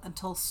recital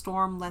until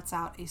Storm lets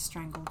out a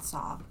strangled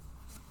sob.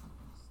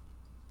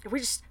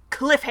 We just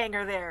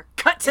cliffhanger there.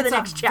 Cut to the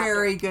next chapter. It's a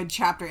very good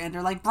chapter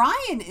ender. Like,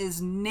 Brian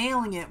is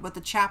nailing it with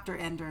the chapter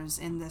enders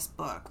in this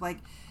book. Like,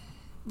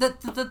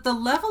 the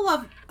level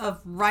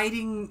of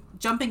writing,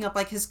 jumping up,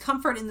 like his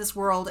comfort in this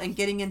world and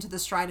getting into the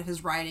stride of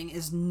his writing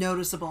is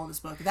noticeable in this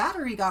book. That,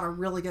 or he got a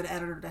really good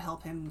editor to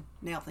help him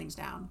nail things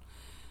down.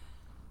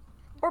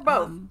 Or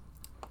both.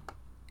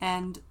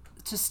 And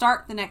to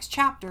start the next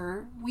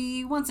chapter,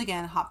 we once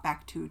again hop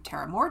back to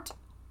Terra Mort.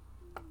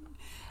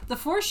 The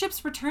 4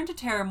 ships return to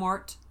Terra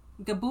Mort.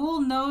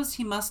 Gabool knows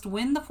he must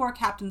win the 4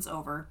 captains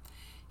over.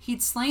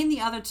 He'd slain the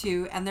other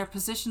 2, and their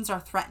positions are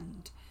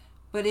threatened.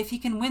 But if he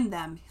can win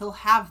them, he'll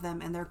have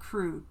them and their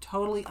crew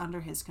totally under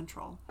his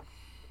control.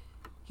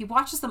 He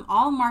watches them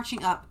all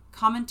marching up,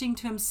 commenting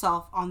to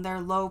himself on their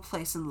low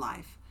place in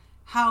life.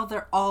 How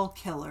they're all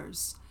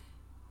killers.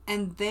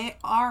 And they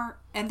are.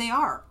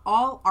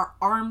 All are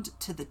armed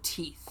to the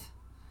teeth.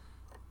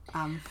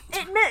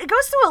 It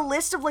goes through a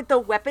list of, like, the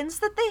weapons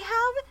that they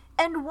have,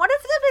 and one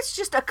of them is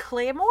just a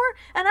claymore,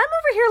 and I'm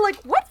over here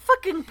like, what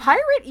fucking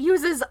pirate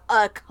uses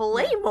a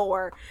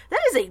claymore? That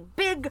is a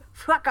big,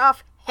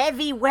 fuck-off,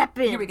 heavy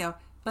weapon. Here we go.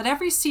 But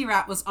every sea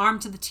rat was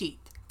armed to the teeth.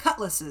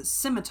 Cutlasses,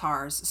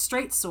 scimitars,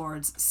 straight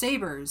swords,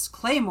 sabers,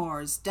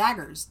 claymores,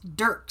 daggers,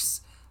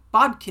 dirks,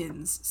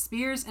 bodkins,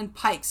 spears, and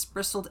pikes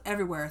bristled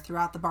everywhere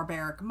throughout the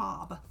barbaric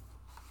mob.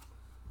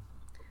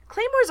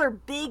 Claymores are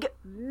big,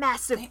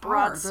 massive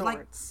broadswords. They're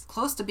like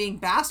close to being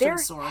bastard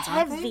swords,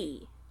 aren't they? They're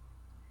heavy.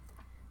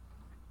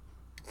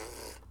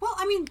 Well,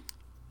 I mean...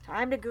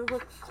 Time to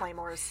Google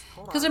claymores.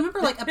 Because I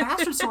remember, like, a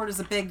bastard sword is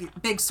a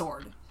big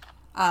sword.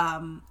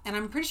 And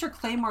I'm pretty sure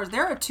claymores,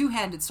 they're a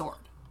 2-handed sword.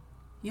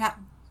 Yeah.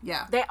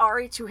 They are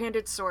a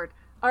 2-handed sword.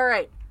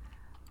 Alright.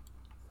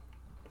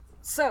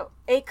 So,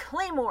 a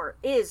claymore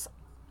is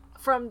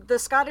from the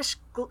Scottish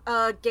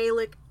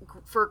Gaelic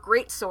for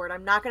great sword.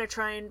 I'm not going to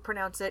try and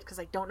pronounce it because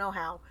I don't know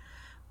how.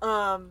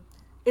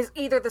 Is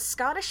either the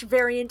Scottish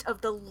variant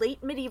of the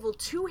late medieval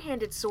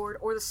 2-handed sword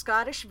or the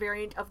Scottish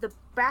variant of the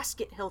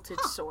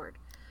basket-hilted sword.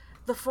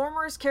 The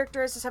former is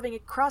characterized as having a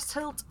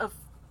cross-hilt of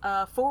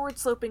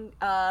forward-sloping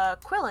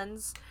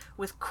quillins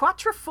with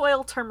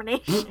quatrefoil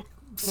termination.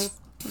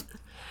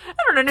 I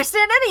don't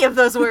understand any of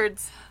those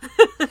words.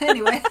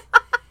 Anyway.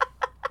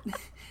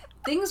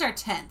 Things are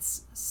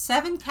tense.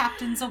 7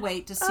 captains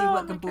await to see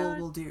what Gabool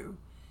will do.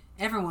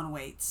 Everyone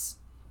waits.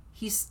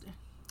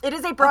 It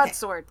is a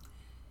broadsword.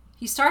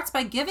 He starts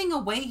by giving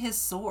away his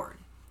sword.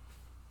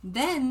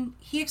 Then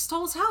he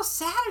extols how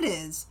sad it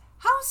is.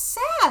 How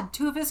sad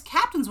 2 of his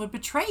captains would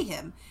betray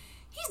him.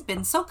 He's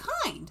been so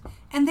kind,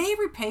 and they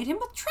repaid him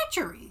with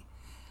treachery.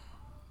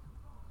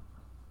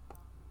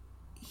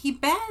 He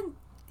bangs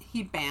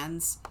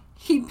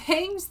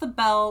the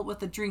bell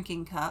with a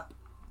drinking cup.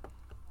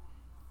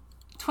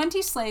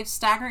 20 slaves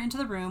stagger into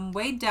the room,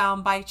 weighed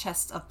down by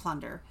chests of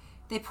plunder.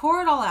 They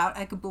pour it all out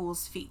at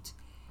Gabul's feet.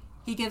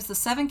 He gives the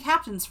 7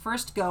 captains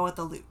first go at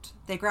the loot.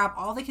 They grab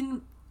all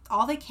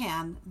they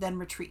can, then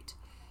retreat.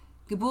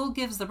 Gabul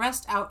gives the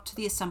rest out to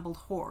the assembled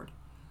horde.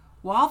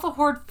 While the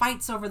horde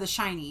fights over the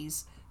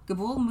shinies,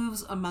 Gabul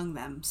moves among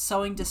them,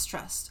 sowing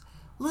distrust.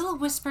 Little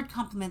whispered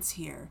compliments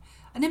here,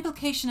 an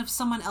implication of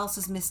someone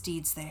else's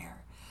misdeeds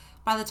there.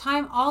 By the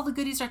time all the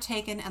goodies are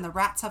taken and the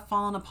rats have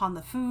fallen upon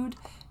the food,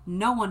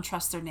 no one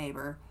trusts their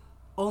neighbor.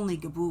 Only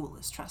Gabul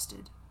is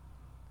trusted.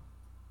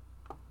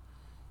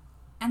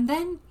 And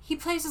then he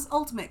plays his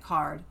ultimate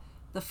card.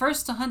 The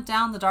first to hunt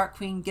down the Dark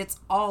Queen gets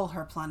all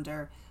her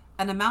plunder,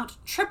 an amount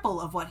triple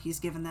of what he's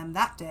given them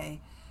that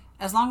day,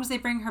 as long as they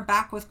bring her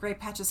back with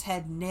Greypatch's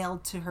head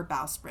nailed to her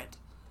bowsprit.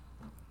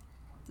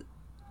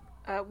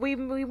 We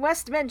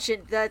must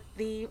mention that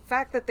the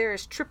fact that there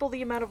is triple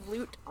the amount of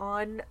loot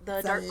on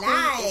the Dark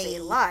Queen is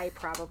a lie,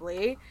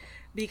 probably,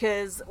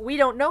 because we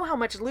don't know how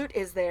much loot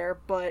is there,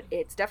 but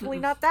it's definitely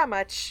not that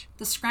much.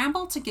 The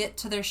scramble to get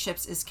to their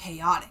ships is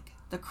chaotic.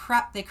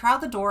 They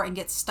crowd the door and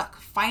get stuck,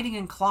 fighting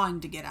and clawing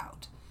to get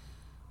out.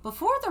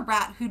 Before the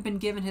rat who'd been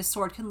given his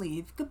sword can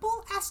leave,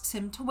 Gabul asks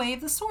him to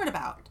wave the sword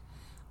about.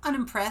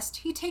 Unimpressed,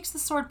 he takes the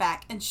sword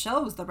back and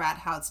shows the rat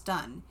how it's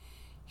done.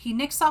 He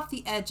nicks off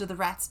the edge of the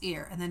rat's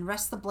ear and then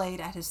rests the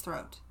blade at his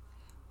throat.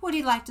 Would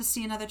he like to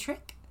see another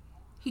trick?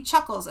 He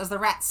chuckles as the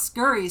rat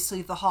scurries to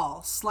leave the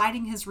hall,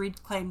 sliding his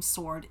reclaimed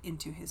sword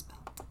into his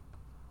belt.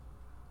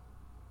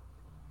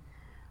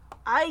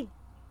 I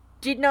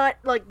did not,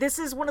 this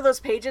is one of those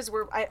pages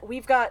where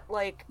we've got,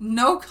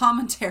 no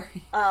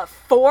commentary.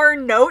 4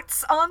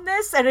 notes on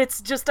this, and it's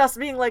just us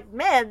being like,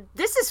 man,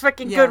 this is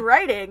fucking good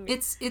writing.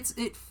 It's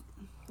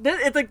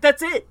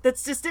that's it.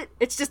 That's just it.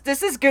 It's just,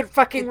 this is good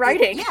fucking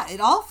writing. It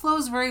all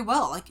flows very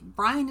well.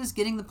 Brian is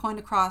getting the point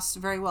across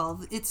very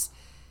well. It's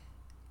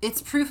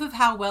proof of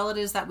how well it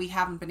is that we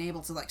haven't been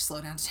able to, slow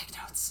down to take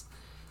notes.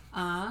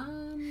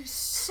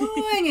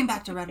 Swinging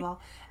back to Redwall.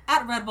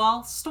 At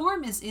Redwall,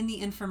 Storm is in the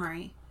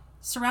infirmary,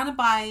 surrounded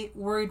by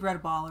worried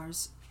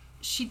Redwallers.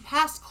 She'd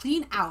passed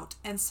clean out,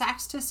 and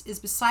Saxtus is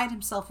beside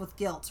himself with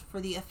guilt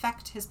for the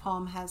effect his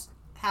poem has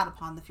had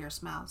upon the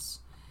fierce mouse.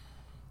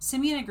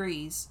 Simeon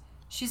agrees.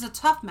 She's a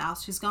tough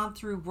mouse who's gone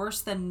through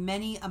worse than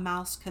many a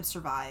mouse could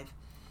survive.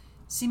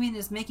 Simeon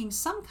is making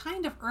some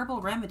kind of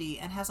herbal remedy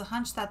and has a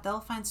hunch that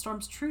they'll find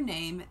Storm's true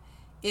name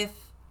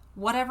if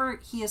whatever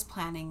he is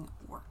planning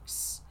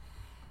works.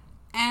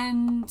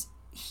 And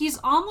he's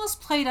almost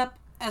played up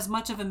as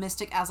much of a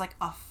mystic as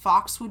a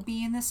fox would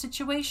be in this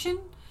situation.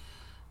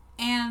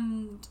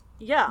 And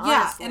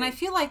honestly. And I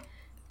feel like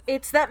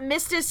it's that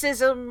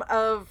mysticism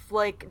of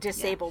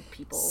disabled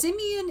people.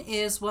 Simeon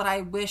is what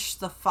I wish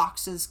the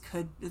foxes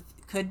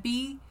could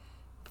be.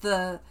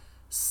 The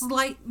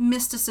slight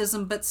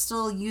mysticism, but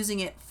still using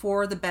it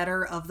for the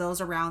better of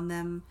those around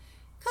them.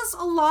 Because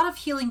a lot of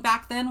healing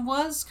back then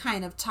was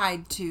kind of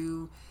tied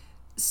to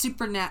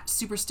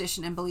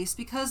superstition and beliefs,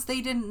 because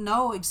they didn't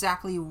know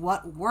exactly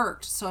what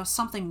worked. So if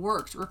something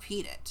worked,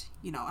 repeat it.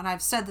 And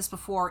I've said this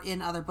before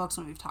in other books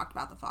when we've talked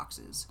about the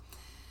foxes.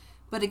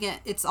 But again,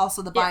 it's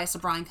also the bias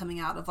of Brian coming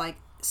out of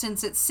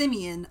since it's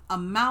Simeon, a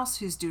mouse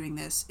who's doing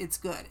this, it's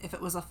good. If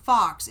it was a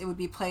fox, it would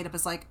be played up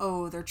as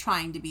they're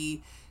trying to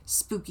be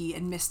spooky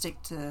and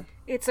mystic to...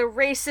 It's a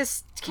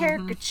racist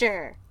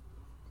caricature.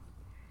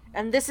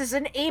 And this is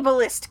an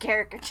ableist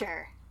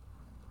caricature.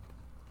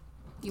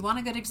 You want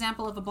a good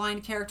example of a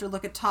blind character?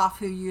 Look at Toph,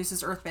 who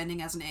uses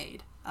earthbending as an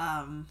aid.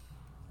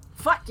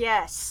 Fuck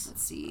yes.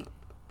 Let's see.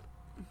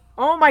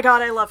 Oh my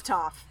god, I love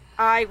Toph.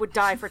 I would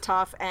die for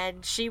Toph,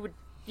 and she would,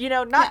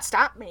 not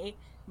stop me,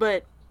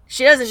 but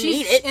she doesn't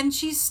need it. And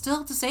she's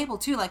still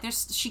disabled, too.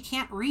 She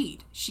can't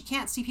read. She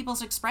can't see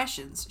people's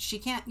expressions. She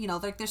can't,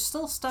 there's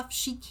still stuff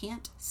she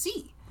can't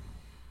see.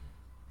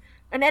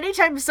 And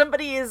anytime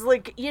somebody is,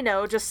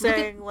 just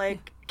saying,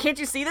 can't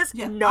you see this?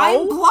 Yeah. No.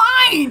 I'm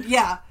blind!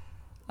 Yeah.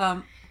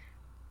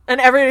 And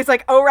everybody's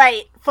like, oh,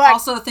 right, fuck.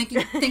 Also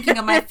thinking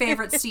of my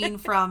favorite scene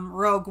from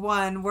Rogue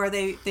One, where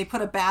they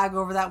put a bag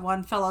over that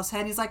one fellow's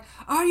head. He's like,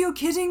 are you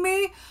kidding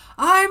me?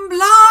 I'm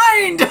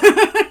blind!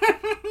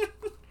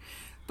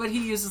 But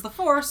he uses the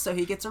Force, so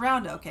he gets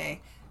around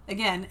okay.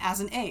 Again, as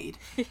an aid.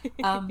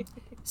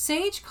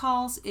 Sage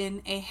calls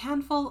in a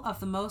handful of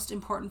the most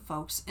important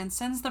folks and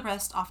sends the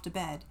rest off to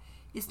bed.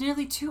 It's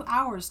nearly 2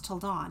 hours till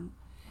dawn.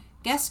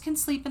 Guests can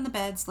sleep in the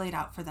beds laid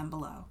out for them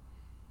below.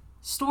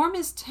 Storm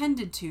is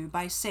tended to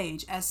by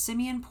Sage as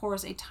Simeon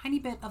pours a tiny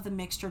bit of the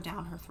mixture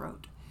down her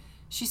throat.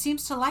 She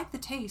seems to like the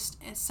taste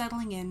and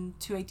settling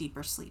into a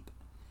deeper sleep.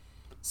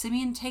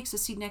 Simeon takes a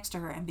seat next to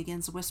her and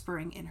begins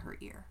whispering in her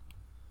ear.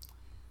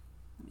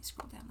 Let me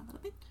scroll down a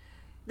little bit.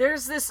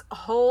 There's this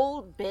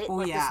whole bit,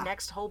 this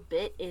next whole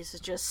bit is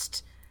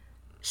just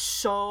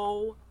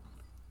so...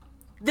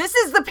 This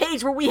is the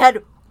page where we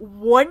had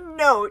one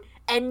note,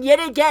 and yet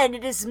again,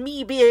 it is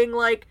me being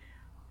like,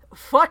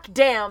 fuck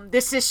damn,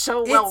 this is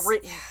so well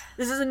written.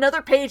 This is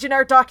another page in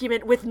our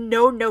document with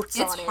no notes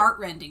on it. It's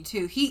heartrending,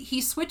 too.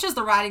 He switches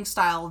the writing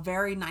style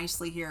very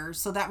nicely here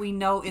so that we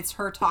know it's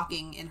her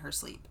talking in her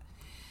sleep.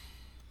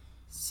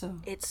 So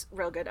it's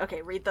real good.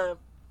 Okay, read the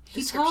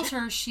He tells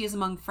her she is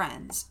among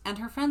friends, and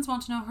her friends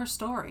want to know her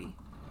story.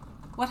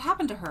 What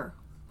happened to her?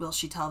 Will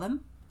she tell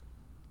them?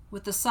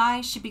 With a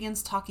sigh, she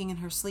begins talking in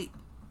her sleep.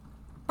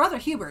 Brother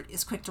Hubert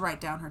is quick to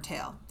write down her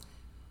tale.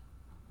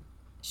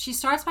 She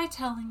starts by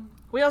telling...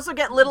 We also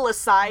get little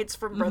asides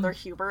from Brother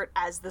Hubert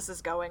as this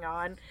is going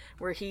on,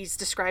 where he's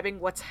describing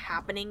what's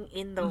happening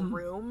in the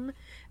room,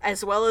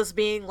 as well as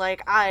being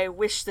like, I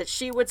wish that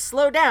she would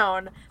slow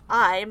down.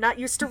 I am not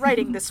used to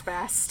writing this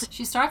fast.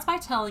 She starts by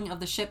telling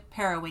of the ship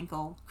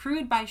Periwinkle,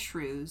 crewed by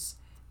shrews.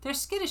 They're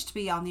skittish to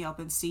be on the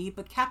open sea,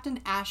 but Captain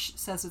Ash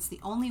says it's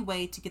the only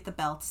way to get the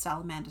bell to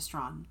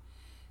Salamandastron.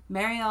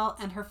 Mariel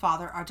and her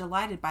father are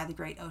delighted by the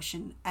great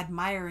ocean,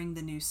 admiring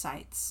the new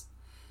sights.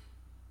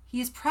 He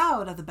is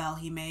proud of the bell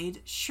he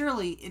made.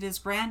 Surely it is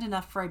grand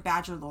enough for a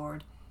badger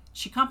lord.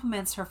 She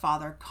compliments her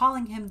father,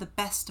 calling him the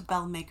best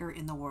bell maker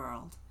in the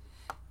world.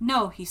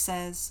 No, he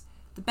says,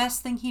 the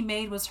best thing he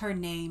made was her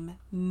name,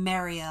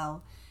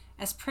 Mariel,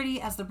 as pretty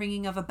as the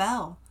ringing of a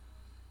bell.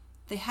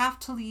 They have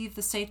to leave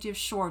the safety of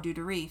shore due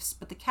to reefs,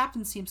 but the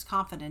captain seems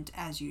confident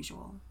as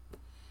usual.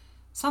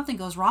 Something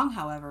goes wrong,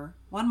 however.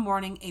 One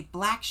morning, a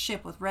black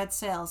ship with red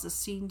sails is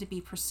seen to be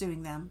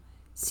pursuing them.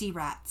 Sea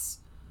rats.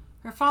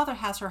 Her father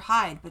has her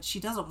hide, but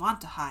she doesn't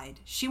want to hide.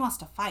 She wants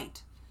to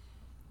fight.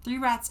 3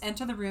 rats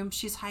enter the room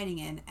she's hiding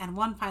in, and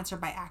one finds her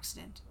by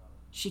accident.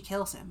 She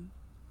kills him.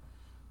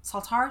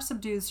 Saltar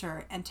subdues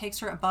her and takes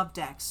her above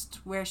decks,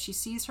 where she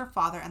sees her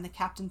father and the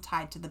captain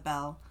tied to the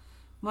bell.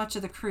 Much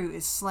of the crew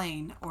is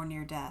slain or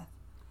near death.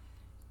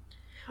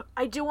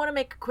 I do want to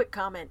make a quick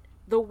comment.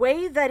 The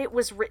way that it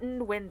was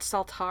written when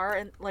Saltar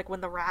and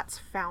when the rats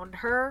found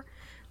her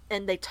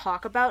and they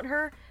talk about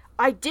her,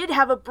 I did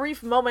have a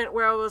brief moment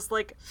where I was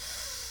like,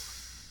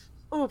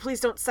 oh, please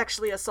don't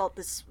sexually assault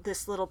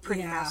this little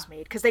pretty mouse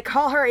maid. Because they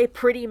call her a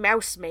pretty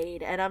mouse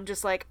maid, and I'm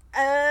just like,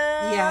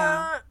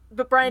 yeah.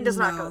 But Brian does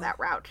not go that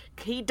route.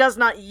 He does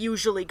not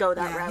usually go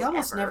that route. He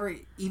almost never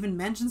even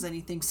mentions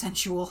anything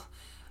sensual.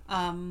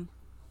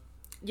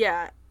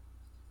 Yeah.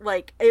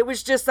 It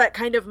was just that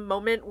kind of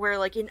moment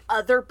where, in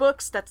other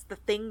books, that's the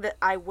thing that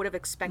I would have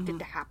expected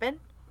to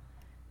happen.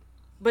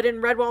 But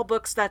in Redwall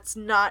books, that's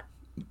not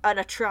an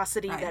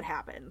atrocity that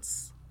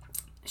happens.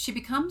 She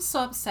becomes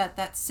so upset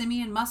that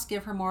Simeon must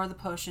give her more of the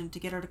potion to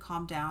get her to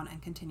calm down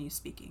and continue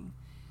speaking.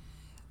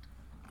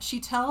 She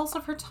tells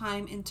of her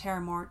time in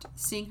Terramort,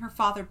 seeing her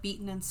father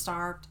beaten and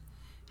starved,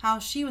 how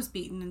she was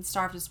beaten and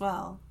starved as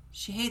well.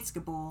 She hates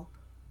Gabul.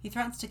 He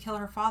threatens to kill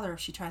her father if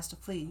she tries to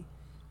flee,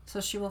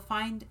 so she will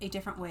find a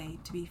different way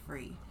to be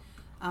free.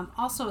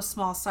 Also, a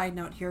small side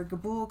note here,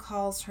 Gabul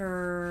calls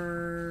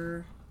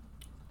her...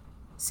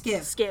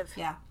 Skiv.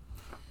 Yeah.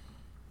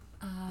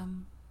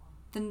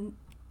 Then,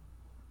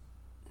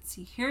 let's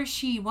see, here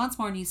she once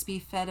more needs to be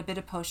fed a bit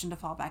of potion to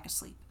fall back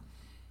asleep.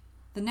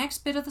 The next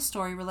bit of the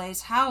story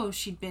relays how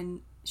she'd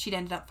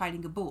ended up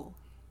fighting Gabul.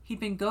 He'd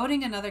been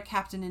goading another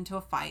captain into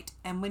a fight,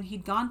 and when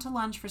he'd gone to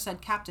lunge for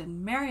said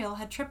captain, Mariel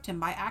had tripped him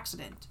by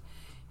accident.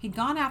 He'd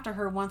gone after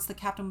her once the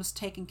captain was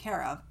taken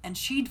care of, and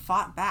she'd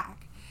fought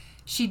back.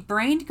 She'd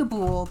brained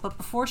Gabul, but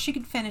before she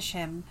could finish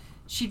him,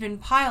 she'd been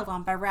piled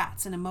on by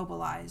rats and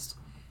immobilized.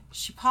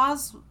 She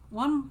paused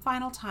one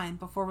final time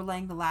before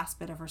relaying the last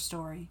bit of her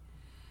story.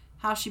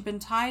 How she'd been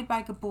tied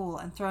by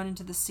Gabul and thrown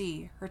into the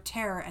sea, her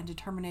terror and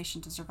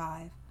determination to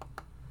survive.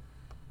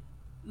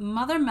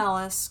 Mother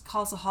Melis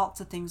calls a halt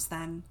to things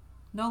then,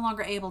 no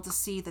longer able to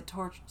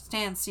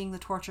stand seeing the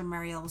torture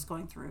Mariel was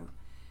going through.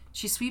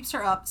 She sweeps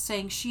her up,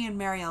 saying she and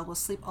Mariel will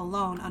sleep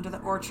alone under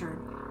the orchard.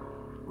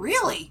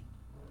 Really?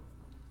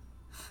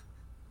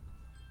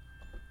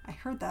 I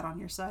heard that on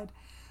your side.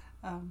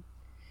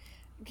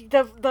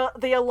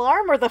 The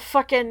alarm or the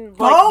fucking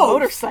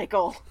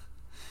motorcycle?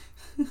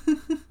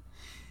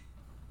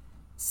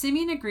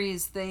 Simeon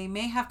agrees they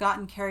may have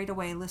gotten carried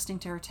away listening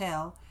to her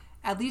tale.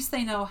 At least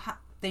they know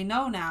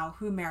now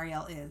who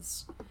Mariel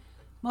is.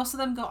 Most of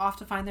them go off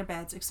to find their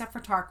beds, except for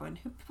Tarquin,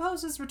 who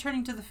proposes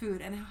returning to the food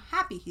and how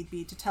happy he'd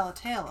be to tell a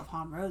tale of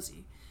Hom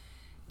Rosie.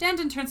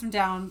 Danton turns him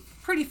down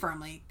pretty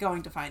firmly,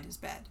 going to find his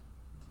bed.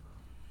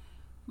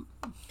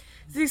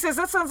 He says,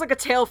 that sounds like a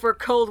tale for a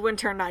cold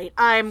winter night.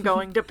 I'm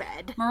going to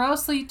bed.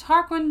 Morosely,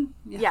 Tarquin...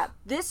 Yeah,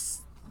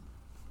 this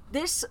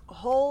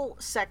whole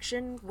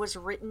section was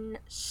written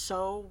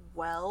so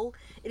well.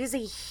 It is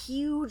a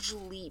huge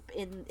leap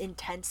in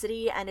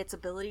intensity and its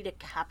ability to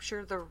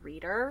capture the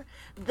reader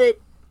that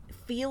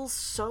feels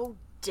so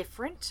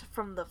different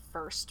from the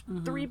first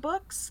 3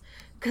 books.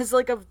 Because,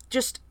 of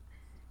just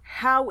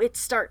how it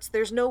starts.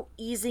 There's no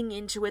easing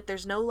into it.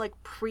 There's no,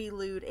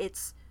 prelude.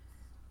 It's...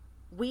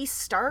 We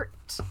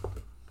start,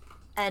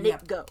 and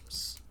it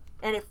goes.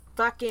 And it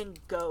fucking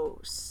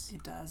goes.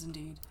 It does,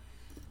 indeed.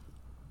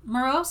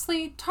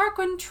 Morosely,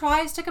 Tarquin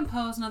tries to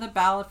compose another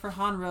ballad for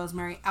Han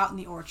Rosemary out in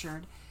the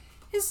orchard.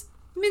 His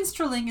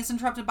minstrelling is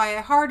interrupted by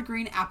a hard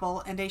green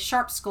apple and a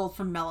sharp scold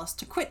from Mellis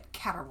to quit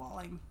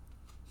caterwauling.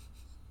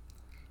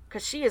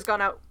 Because she has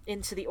gone out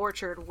into the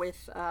orchard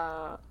with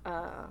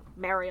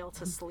Mariel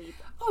to sleep.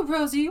 Oh,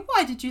 Rosie,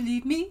 why did you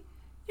leave me?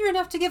 You're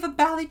enough to give a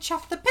bally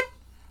chap the pip,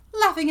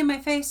 laughing in my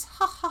face,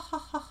 ha ha ha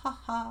ha ha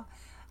ha,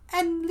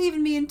 and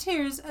leaving me in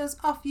tears as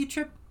off you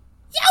trip.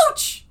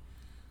 Youch!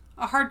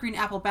 A hard green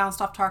apple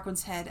bounced off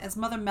Tarquin's head as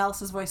Mother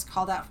Melis's voice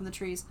called out from the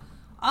trees.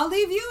 I'll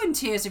leave you in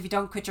tears if you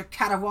don't quit your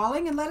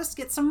caterwauling and let us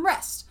get some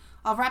rest.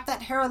 I'll wrap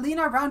that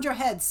Herolina round your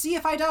head. See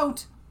if I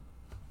don't.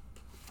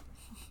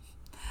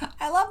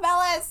 I love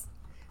Melis.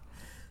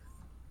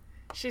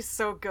 She's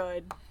so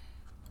good.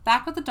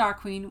 Back with the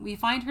Dark Queen, we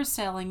find her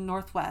sailing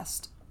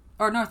northeast.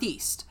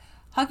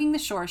 Hugging the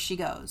shore she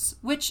goes.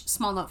 Which,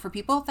 small note for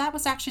people, that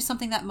was actually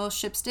something that most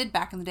ships did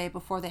back in the day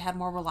before they had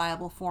more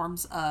reliable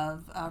forms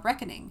of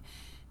reckoning.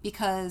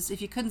 Because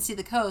if you couldn't see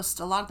the coast,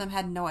 a lot of them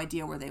had no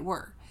idea where they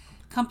were.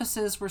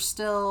 Compasses were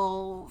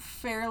still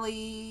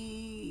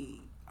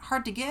fairly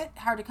hard to get,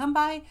 hard to come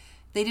by.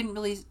 They didn't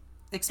really...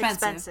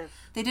 Expensive.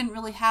 They didn't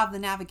really have the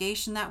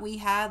navigation that we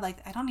had. Like,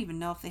 I don't even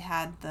know if they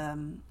had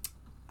the...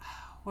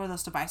 what are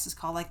those devices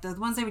called? Like, the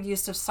ones they would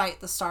use to sight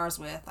the stars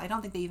with. I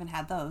don't think they even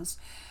had those.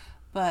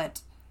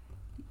 But...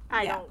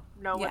 I don't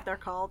know what they're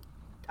called.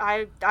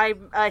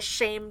 I'm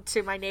ashamed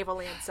to my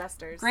naval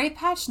ancestors. Grey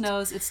Patch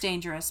knows it's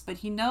dangerous, but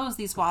he knows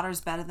these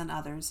waters better than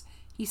others.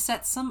 He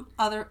sets some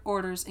other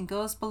orders and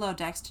goes below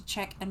decks to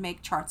check and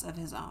make charts of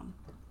his own.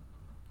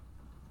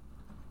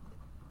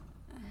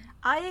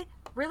 I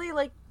really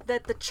like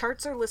that the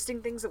charts are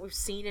listing things that we've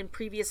seen in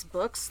previous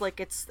books. Like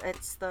it's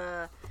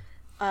the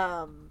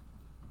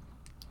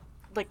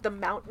like the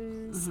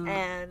mountains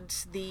and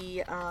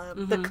the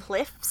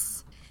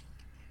cliffs.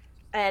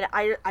 And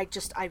I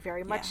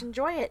very much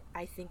enjoy it.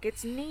 I think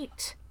it's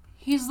neat.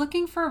 He's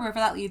looking for a river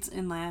that leads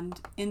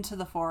inland into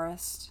the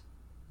forest.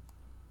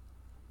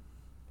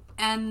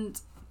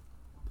 And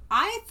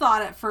I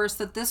thought at first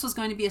that this was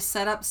going to be a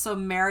setup so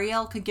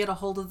Mariel could get a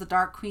hold of the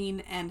Dark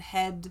Queen and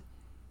head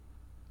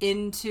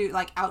into,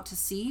 like, out to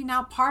sea.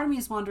 Now, part of me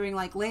is wondering,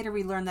 like, later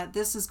we learn that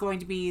this is going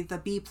to be the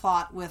B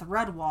plot with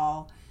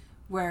Redwall,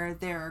 where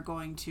they're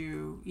going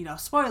to, you know,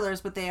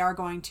 spoilers, but they are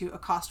going to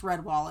accost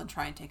Redwall and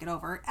try and take it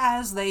over,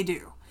 as they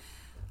do.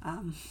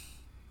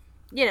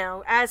 You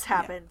know, as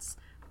happens.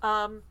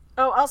 Yeah.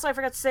 Also, I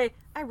forgot to say,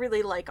 I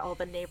really like all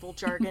the naval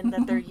jargon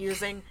that they're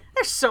using.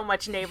 There's so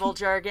much naval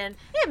jargon.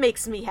 It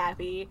makes me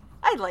happy.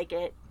 I like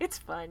it. It's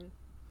fun.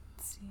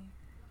 Let's see.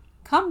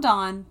 Come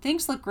dawn,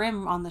 things look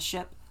grim on the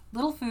ship.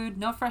 Little food,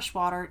 no fresh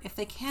water. If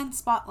they can't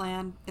spot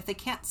land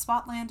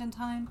in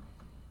time,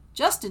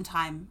 just in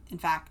time, in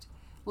fact,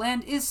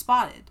 land is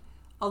spotted.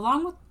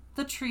 Along with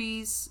the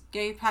trees,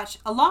 Grey Patch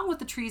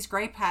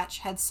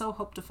had so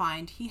hoped to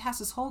find. He has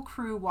his whole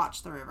crew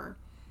watch for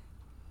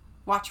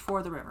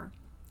the river.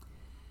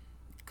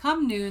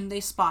 Come noon,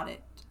 they spot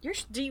it. Do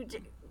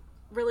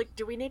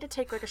we need to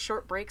take like a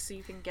short break so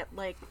you can get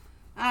like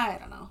I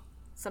don't know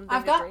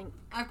something to drink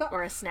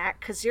or a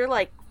snack? Because you're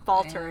like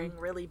faltering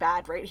really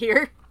bad right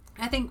here.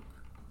 I think.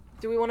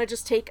 Do we want to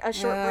just take a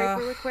short break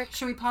really quick?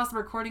 Should we pause the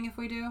recording if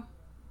we do?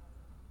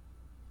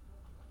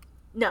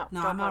 No,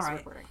 I'm all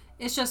right.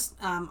 It's just,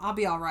 I'll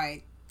be all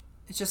right.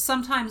 It's just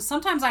sometimes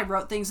I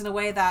wrote things in a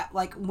way that,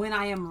 like, when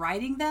I am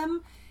writing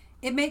them,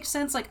 it makes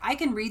sense. Like, I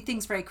can read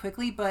things very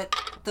quickly, but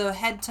the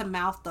head to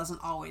mouth doesn't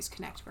always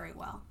connect very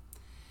well.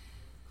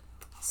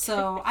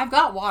 So I've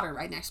got water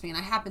right next to me, and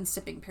I have been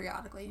sipping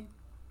periodically.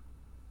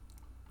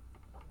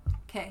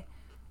 Okay.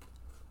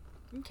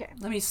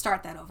 Let me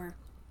start that over.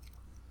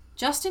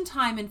 Just in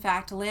time, in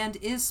fact, land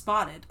is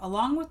spotted,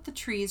 along with the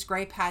trees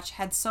Grey Patch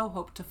had so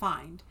hoped to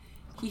find.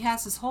 He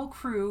has his whole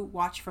crew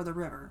watch for the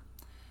river.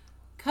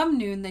 Come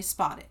noon, they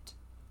spot it.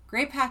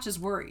 Grey Patch is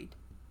worried.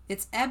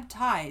 It's ebb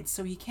tide,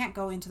 so he can't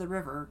go into the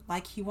river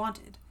like he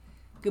wanted.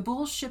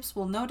 Gabul's ships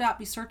will no doubt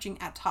be searching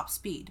at top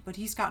speed, but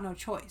he's got no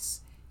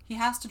choice. He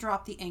has to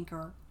drop the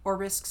anchor, or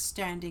risk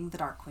stranding the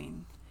Dark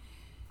Queen.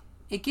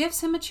 It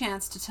gives him a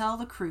chance to tell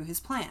the crew his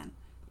plan.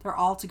 They're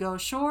all to go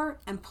ashore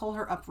and pull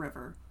her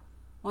upriver.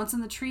 Once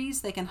in the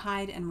trees, they can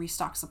hide and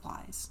restock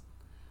supplies.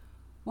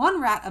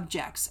 One rat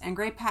objects, and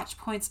Grey Patch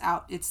points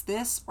out it's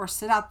this or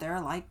sit out there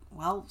like,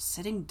 well,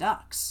 sitting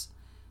ducks.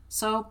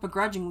 So,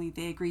 begrudgingly,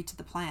 they agree to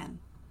the plan.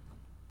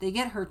 They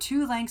get her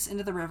 2 lengths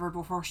into the river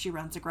before she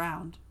runs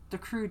aground. The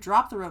crew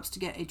drop the ropes to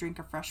get a drink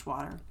of fresh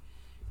water.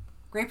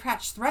 Grey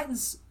Patch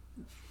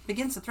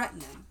begins to threaten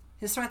them.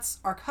 His threats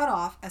are cut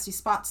off as he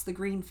spots the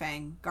Green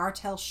Fang,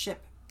 Gartel's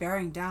ship,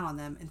 bearing down on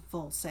them in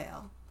full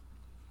sail.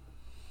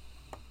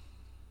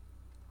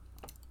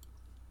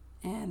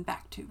 And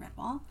back to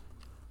Redwall.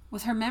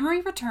 With her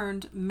memory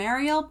returned,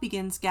 Mariel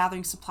begins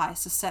gathering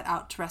supplies to set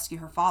out to rescue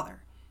her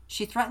father.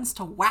 She threatens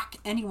to whack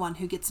anyone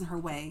who gets in her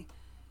way.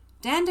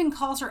 Dandon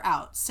calls her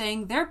out,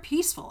 saying they're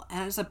peaceful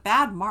and it is a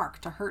bad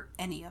mark to hurt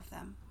any of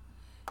them.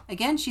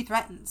 Again she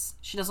threatens.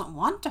 She doesn't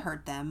want to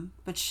hurt them,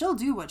 but she'll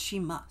do what she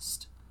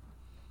must.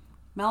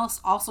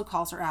 Melis also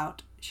calls her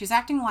out. She's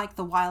acting like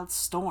the wild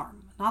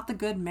Storm, not the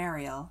good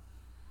Mariel.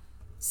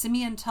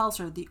 Simeon tells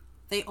her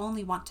they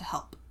only want to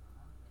help.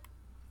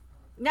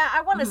 Now,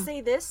 I want to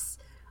say this.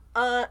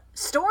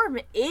 Storm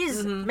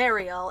is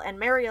Mariel, and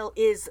Mariel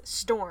is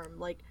Storm.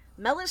 Like,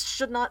 Melis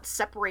should not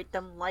separate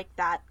them like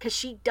that, because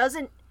she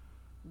doesn't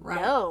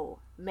know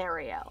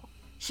Mariel.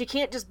 She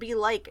can't just be,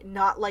 like,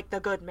 not like the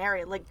good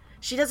Mariel. Like,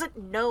 she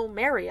doesn't know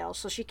Mariel,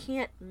 so she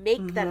can't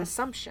make that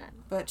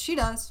assumption. But she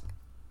does.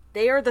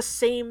 They are the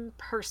same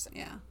person.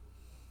 Yeah.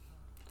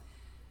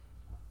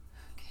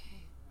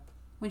 Okay.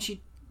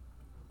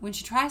 When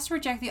she tries to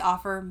reject the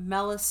offer,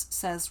 Melis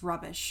says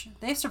rubbish.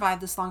 They've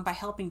survived this long by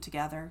helping each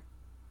other.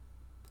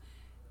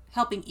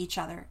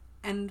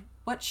 And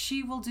what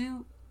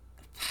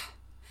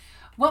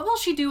will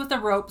she do with the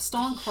rope,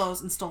 stolen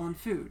clothes, and stolen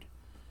food?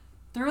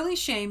 Thoroughly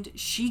shamed,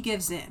 she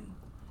gives in.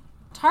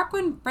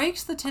 Tarquin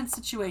breaks the tense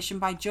situation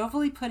by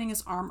jovially putting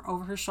his arm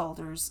over her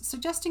shoulders,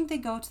 suggesting they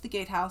go to the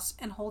gatehouse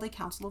and hold a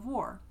council of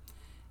war.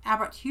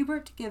 Abbot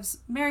Hubert gives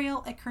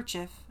Mariel a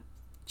kerchief,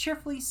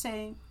 carefully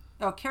staying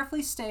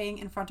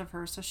in front of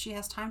her so she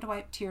has time to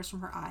wipe tears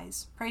from her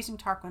eyes, praising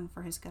Tarquin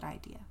for his good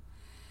idea.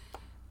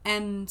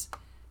 And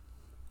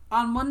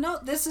on one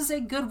note, this is a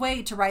good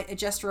way to write a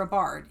jester a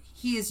bard.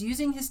 He is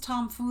using his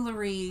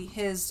tomfoolery,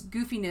 his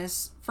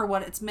goofiness, for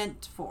what it's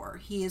meant for.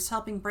 He is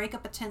helping break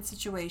up a tense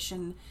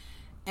situation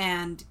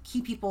and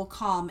keep people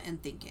calm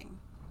and thinking.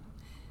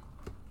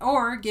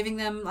 Or giving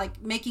them,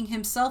 like, making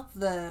himself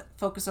the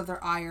focus of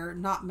their ire,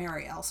 not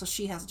Mariel, so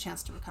she has a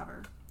chance to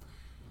recover.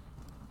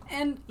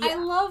 And I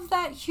love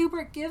that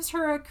Hubert gives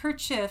her a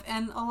kerchief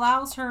and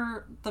allows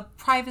her the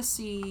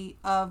privacy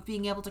of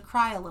being able to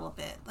cry a little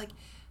bit. Like,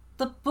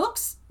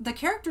 the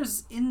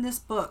characters in this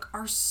book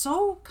are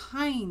so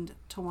kind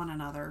to one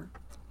another.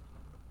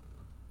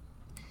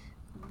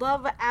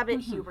 Love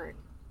Abbot Hubert.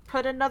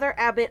 Put another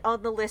abbot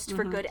on the list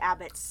for good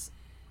abbots.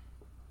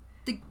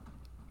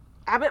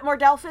 Abbot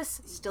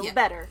Mordelphus, still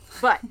better,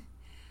 but...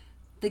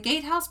 The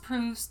gatehouse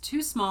proves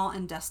too small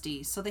and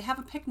dusty, so they have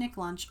a picnic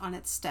lunch on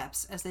its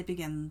steps as they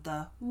begin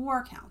the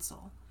War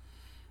Council.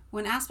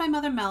 When asked by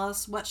Mother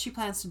Melis what she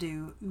plans to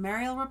do,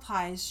 Mariel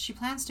replies she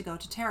plans to go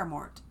to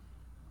Terramort.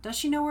 Does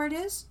she know where it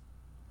is?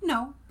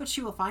 No, but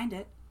she will find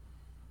it.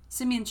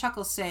 Simeon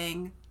chuckles,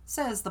 saying,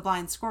 "Says the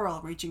blind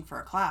squirrel reaching for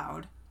a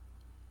cloud."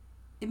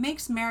 It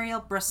makes Mariel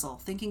bristle,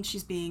 thinking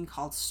she's being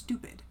called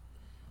stupid.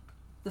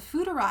 The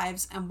food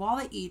arrives, and while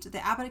they eat,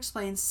 the abbot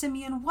explains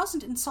Simeon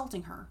wasn't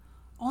insulting her,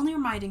 only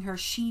reminding her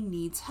she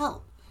needs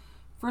help.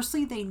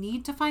 Firstly, they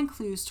need to find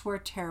clues to where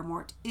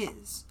Terramort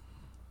is.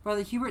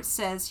 Brother Hubert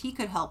says he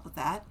could help with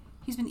that.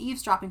 He's been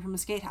eavesdropping from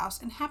his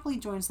gatehouse and happily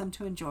joins them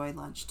to enjoy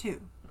lunch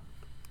too.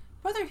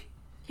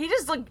 He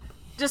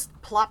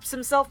just plops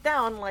himself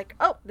down like,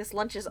 oh, this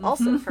lunch is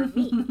also for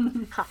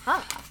me.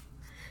 Haha.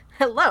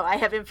 Hello, I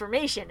have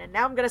information, and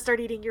now I'm going to start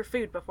eating your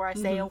food before I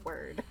say a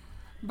word.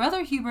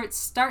 Brother Hubert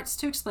starts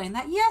to explain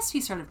that yes,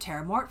 he's heard of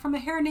Terramort from a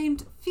hare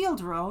named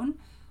Fieldroan,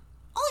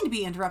 only to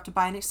be interrupted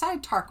by an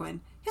excited Tarquin.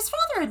 His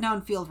father had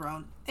known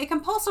Fieldroan, a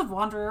compulsive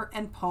wanderer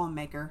and poem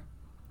maker.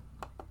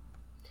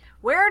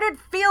 Where did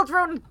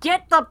Fieldroan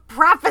get the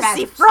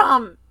prophecy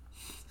from?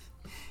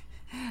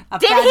 A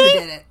badger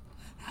did it.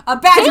 A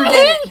badger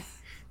did it!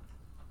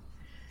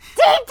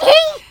 Did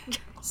he?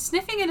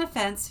 Sniffing in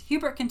offense,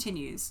 Hubert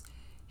continues.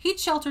 He'd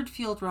sheltered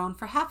Fieldroan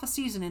for half a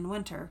season in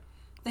winter.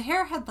 The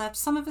hare had left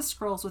some of his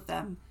scrolls with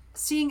them,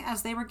 seeing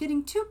as they were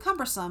getting too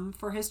cumbersome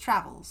for his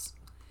travels.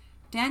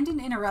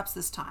 Dandin interrupts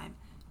this time.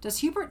 Does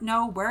Hubert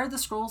know where the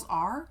scrolls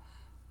are?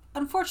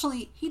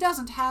 Unfortunately, he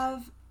doesn't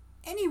have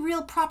any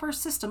real proper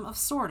system of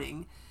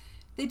sorting.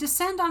 They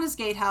descend on his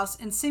gatehouse,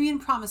 and Simeon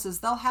promises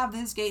they'll have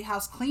his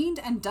gatehouse cleaned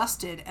and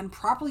dusted and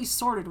properly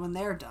sorted when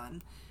they're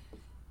done.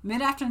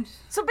 Mid-afternoon...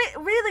 So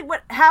really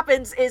what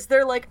happens is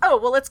they're like, oh,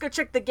 well, let's go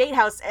check the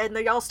gatehouse, and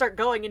they all start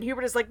going, and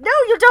Hubert is like, no,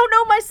 you don't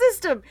know my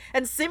system!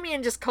 And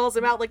Simeon just calls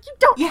him out like, you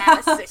don't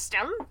have a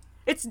system!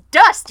 It's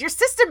dust! Your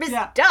system is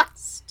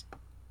dust!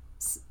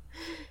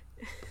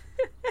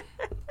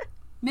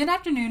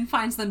 Mid-afternoon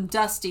finds them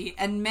dusty,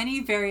 and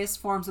many various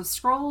forms of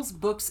scrolls,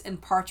 books,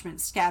 and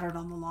parchment scattered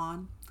on the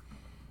lawn.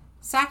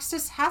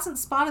 Saxtus hasn't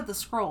spotted the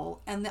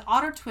scroll, and the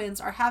Otter twins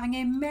are having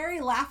a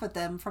merry laugh at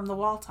them from the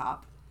wall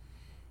top.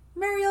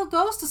 Mariel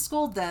goes to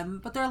scold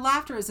them, but their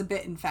laughter is a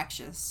bit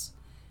infectious.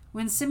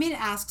 When Simeon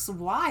asks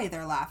why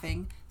they're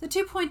laughing, the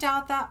two point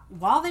out that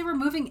while they were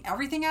moving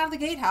everything out of the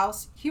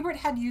gatehouse, Hubert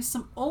had used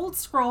some old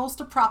scrolls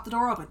to prop the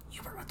door open.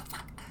 Hubert, what the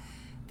fuck?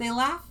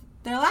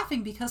 They're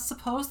laughing because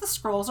suppose the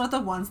scrolls are the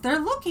ones they're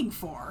looking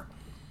for.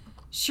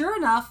 Sure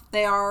enough,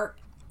 they are,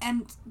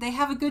 and they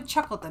have a good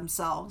chuckle at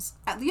themselves.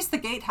 At least the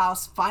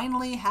gatehouse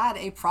finally had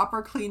a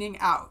proper cleaning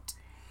out.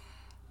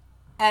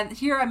 And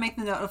here I make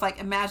the note of, like,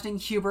 imagining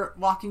Hubert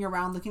walking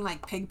around looking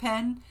like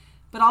Pigpen,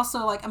 but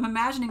also, like, I'm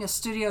imagining a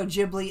Studio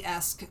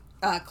Ghibli-esque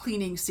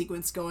cleaning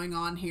sequence going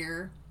on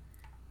here.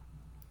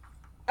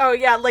 Oh,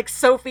 yeah, like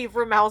Sophie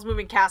from Howl's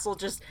Moving Castle,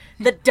 just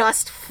the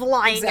dust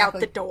flying out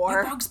the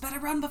door. You bugs better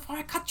run before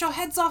I cut your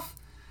heads off.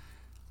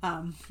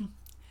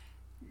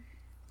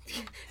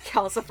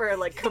 Calcifer,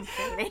 like,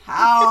 complaining.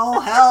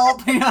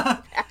 Help!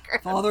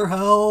 Father,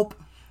 help!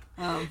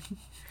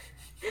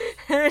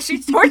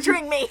 She's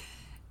torturing me!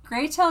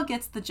 Greytail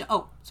gets the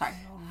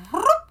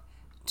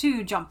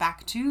to jump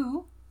back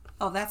to...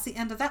 Oh, that's the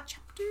end of that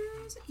chapter?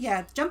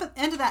 Yeah,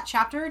 end of that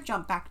chapter,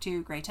 jump back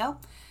to Greytail.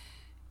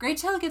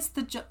 Greytail gets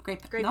the jump...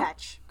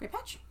 Greypatch.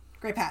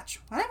 Greypatch.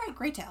 Why did I write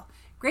Greytail?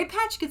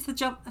 Greypatch gets the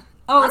jump...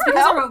 Oh, it's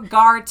because I wrote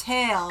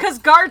Gartail. Because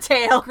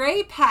Gartail.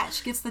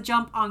 Greypatch gets the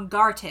jump on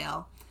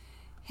Gartail.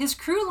 His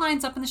crew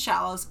lines up in the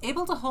shallows,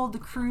 able to hold the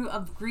crew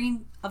of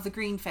the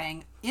Green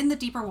Fang in the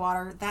deeper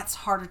water that's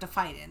harder to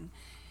fight in.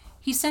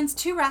 He sends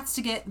 2 rats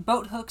to get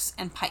boat hooks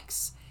and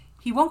pikes.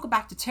 He won't go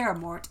back to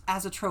Terramort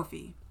as a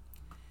trophy.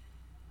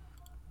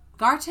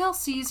 Gartail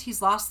sees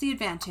he's lost the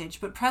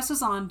advantage, but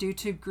presses on due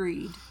to the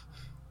greed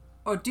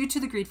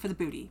for the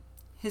booty.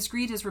 His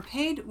greed is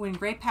repaid when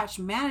Greypatch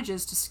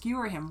manages to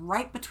skewer him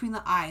right between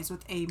the eyes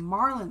with a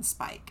marlin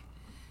spike.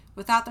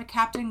 Without their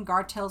captain,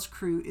 Gartail's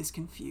crew is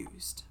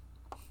confused.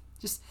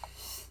 Just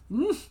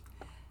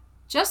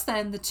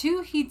then, the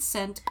 2 he'd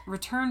sent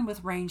return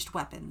with ranged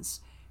weapons.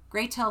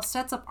 Greytail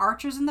sets up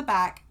archers in the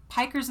back,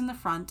 pikers in the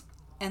front,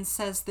 and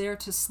says they're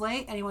to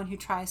slay anyone who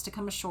tries to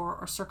come ashore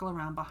or circle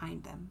around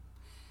behind them.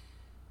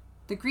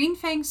 The Green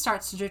Fang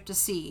starts to drift to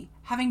sea,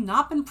 having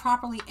not been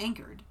properly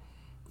anchored.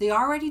 The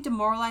already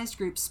demoralized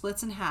group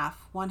splits in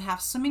half, one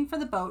half swimming for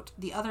the boat,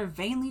 the other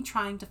vainly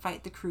trying to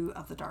fight the crew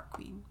of the Dark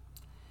Queen.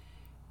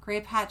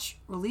 Greypatch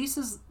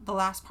releases the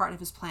last part of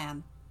his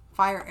plan,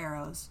 fire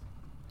arrows.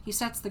 He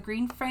sets the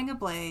Green Fang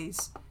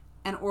ablaze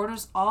and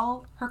orders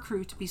all her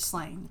crew to be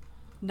slain.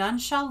 None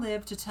shall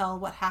live to tell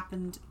what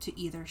happened to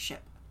either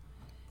ship.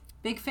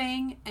 Big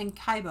Fang and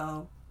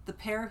Kaibo, the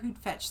pair who'd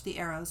fetched the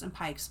arrows and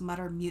pikes,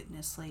 mutter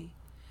mutinously.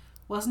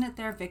 Wasn't it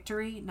their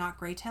victory, not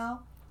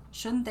Greytail?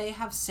 Shouldn't they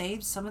have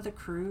saved some of the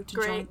crew to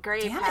join...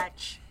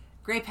 Greypatch.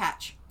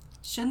 Greypatch.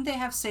 Shouldn't they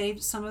have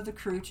saved some of the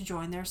crew to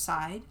join their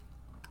side?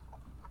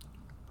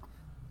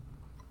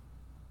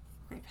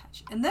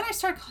 Greypatch. And then I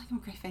started calling him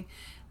Greyfang.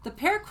 The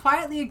pair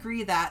quietly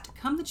agree that,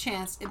 come the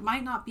chance, it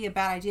might not be a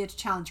bad idea to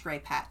challenge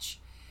Greypatch.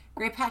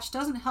 Greypatch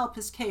doesn't help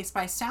his case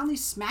by soundly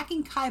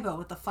smacking Kaibo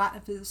with the flat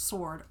of his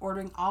sword,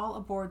 ordering all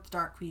aboard the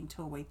Dark Queen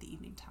to await the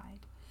evening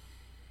tide.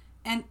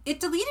 And it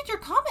deleted your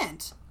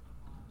comment.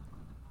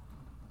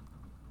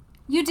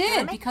 You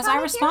did, because I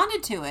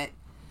responded to it.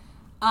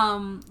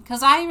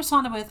 Because I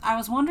responded with, I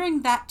was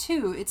wondering that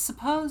too. I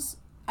suppose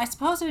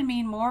it would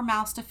mean more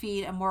mouths to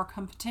feed and more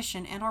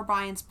competition, and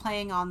O'Brien's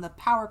playing on the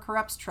power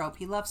corrupts trope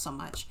he loves so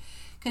much.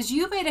 Because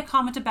you made a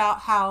comment about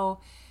how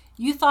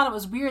you thought it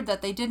was weird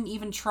that they didn't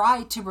even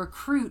try to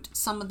recruit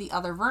some of the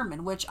other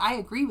vermin, which I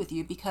agree with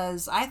you,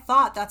 because I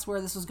thought that's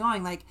where this was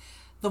going. Like,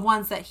 the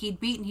ones that he'd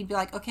beaten, he'd be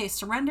like, okay,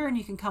 surrender and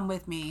you can come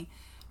with me,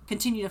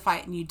 continue to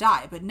fight and you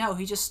die. But no,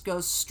 he just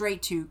goes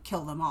straight to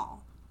kill them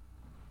all.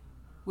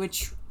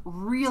 Which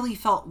really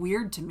felt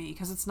weird to me,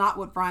 because it's not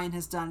what Brian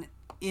has done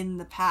in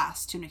the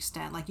past to an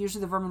extent. Like,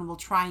 usually the vermin will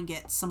try and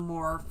get some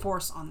more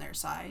force on their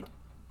side.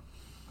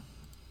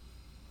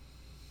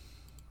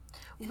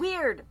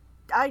 Weird.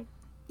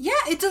 Yeah,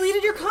 it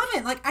deleted your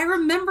comment. Like, I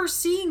remember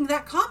seeing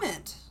that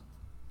comment.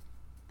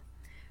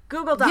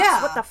 Google Docs,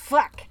 yeah. What the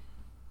fuck?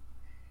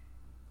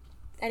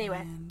 Anyway.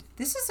 And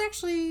this is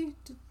actually...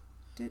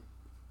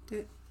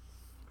 Okay.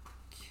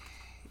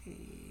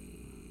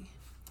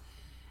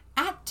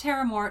 At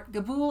Terramort,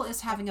 Gabool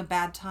is having a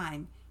bad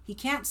time. He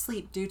can't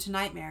sleep due to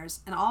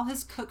nightmares, and all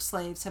his cook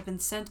slaves have been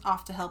sent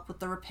off to help with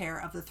the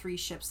repair of the 3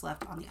 ships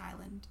left on the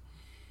island.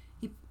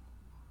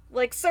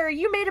 Like, sir,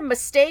 you made a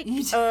mistake.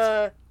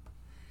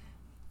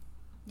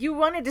 You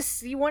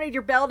wanted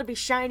your bell to be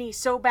shiny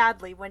so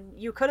badly when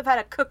you could have had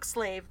a cook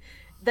slave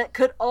that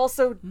could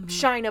also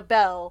shine a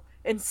bell.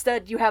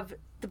 Instead, you have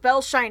the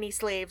bell shiny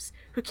slaves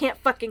who can't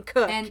fucking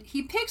cook. And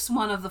he picks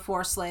one of the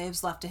 4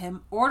 slaves left to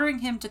him, ordering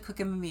him to cook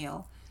him a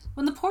meal.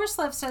 When the poor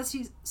slave says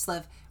he's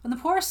no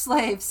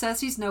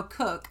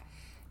cook,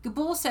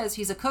 Gabool says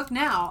he's a cook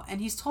now, and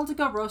he's told to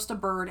go roast a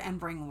bird and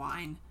bring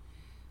wine.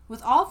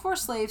 With all 4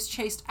 slaves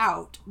chased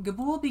out,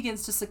 Gabool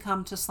begins to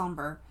succumb to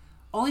slumber,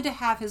 only to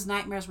have his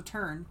nightmares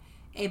return.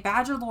 A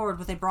badger lord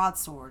with a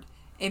broadsword,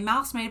 a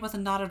mouse made with a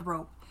knotted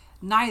rope.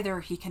 Neither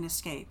he can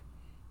escape.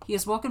 He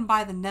is woken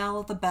by the knell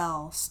of the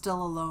bell,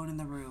 still alone in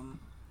the room.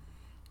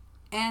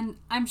 And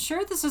I'm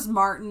sure this is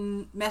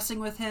Martin messing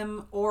with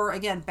him, or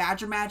again,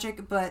 badger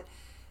magic, but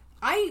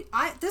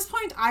at this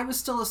point I was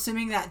still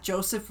assuming that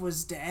Joseph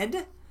was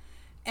dead.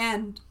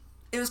 And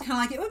it was kind of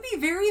like, it would be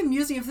very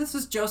amusing if this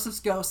was Joseph's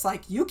ghost.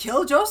 Like, you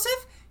kill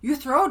Joseph? You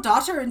throw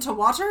daughter into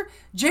water?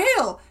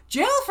 Jail!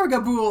 Jail for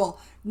Gabool!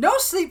 No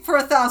sleep for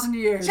 1,000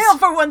 years! Jail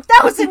for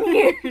 1,000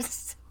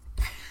 years!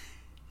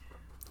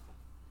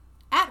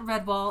 At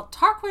Redwall,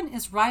 Tarquin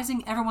is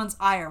rising everyone's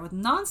ire with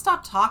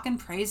non-stop talk and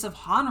praise of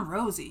Han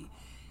Rosie.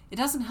 It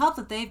doesn't help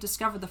that they've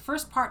discovered the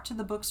first part to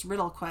the book's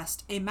riddle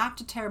quest, a map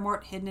to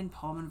Terramort hidden in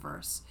poem and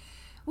verse.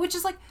 Which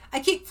is like, I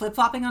keep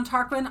flip-flopping on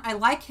Tarquin. I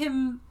like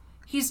him.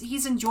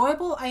 He's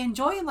enjoyable. I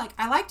enjoy him. Like,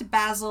 I liked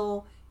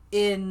Basil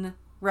in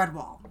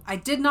Redwall. I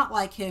did not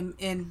like him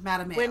in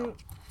Madame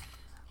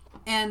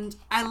And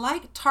I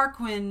like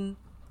Tarquin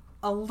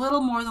a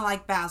little more than I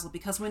like Basil,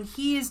 because when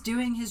he is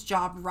doing his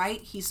job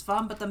right, he's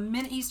fun. But the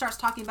minute he starts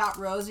talking about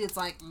Rosie, it's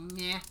like,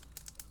 meh.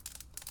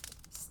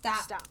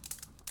 Stop.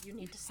 You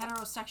need to stop.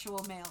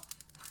 Heterosexual male.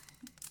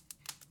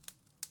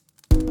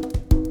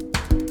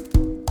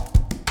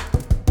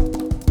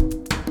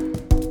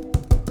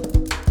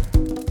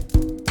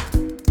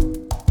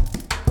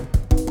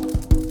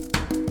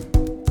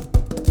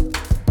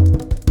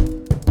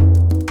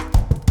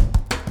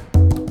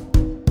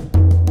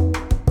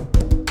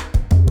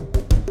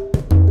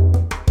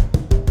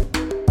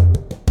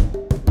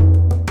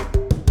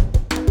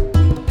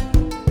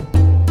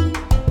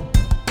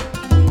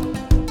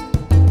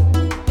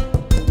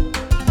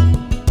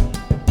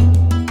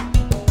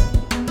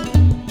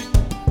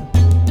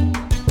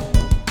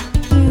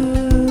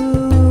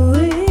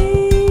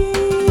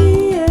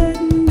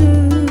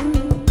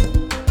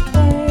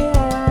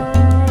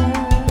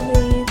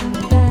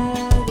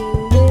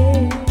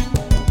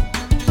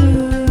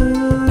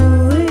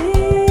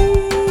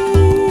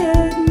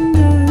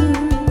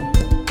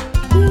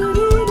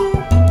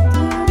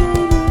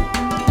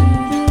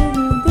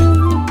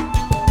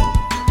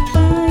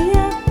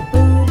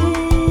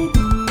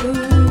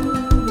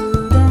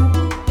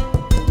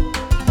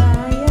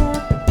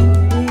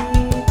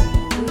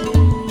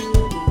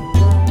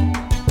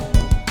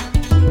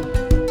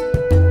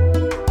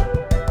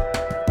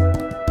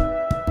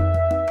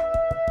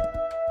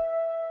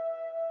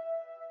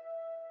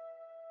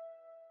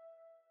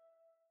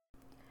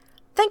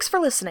 Thanks for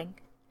listening.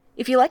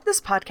 If you like this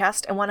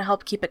podcast and want to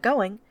help keep it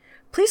going,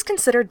 please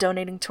consider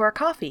donating to our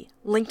coffee,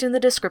 linked in the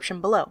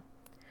description below.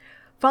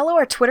 Follow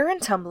our Twitter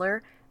and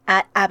Tumblr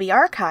at Abbey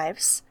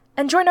Archives,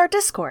 and join our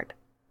Discord.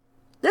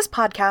 This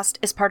podcast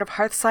is part of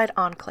Hearthside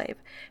Enclave,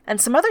 and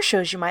some other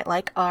shows you might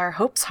like are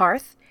Hope's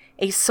Hearth,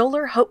 a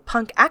solar hope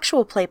punk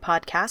actual play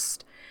podcast,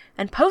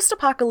 and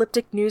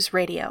Post-Apocalyptic News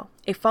Radio,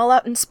 a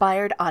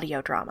Fallout-inspired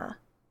audio drama.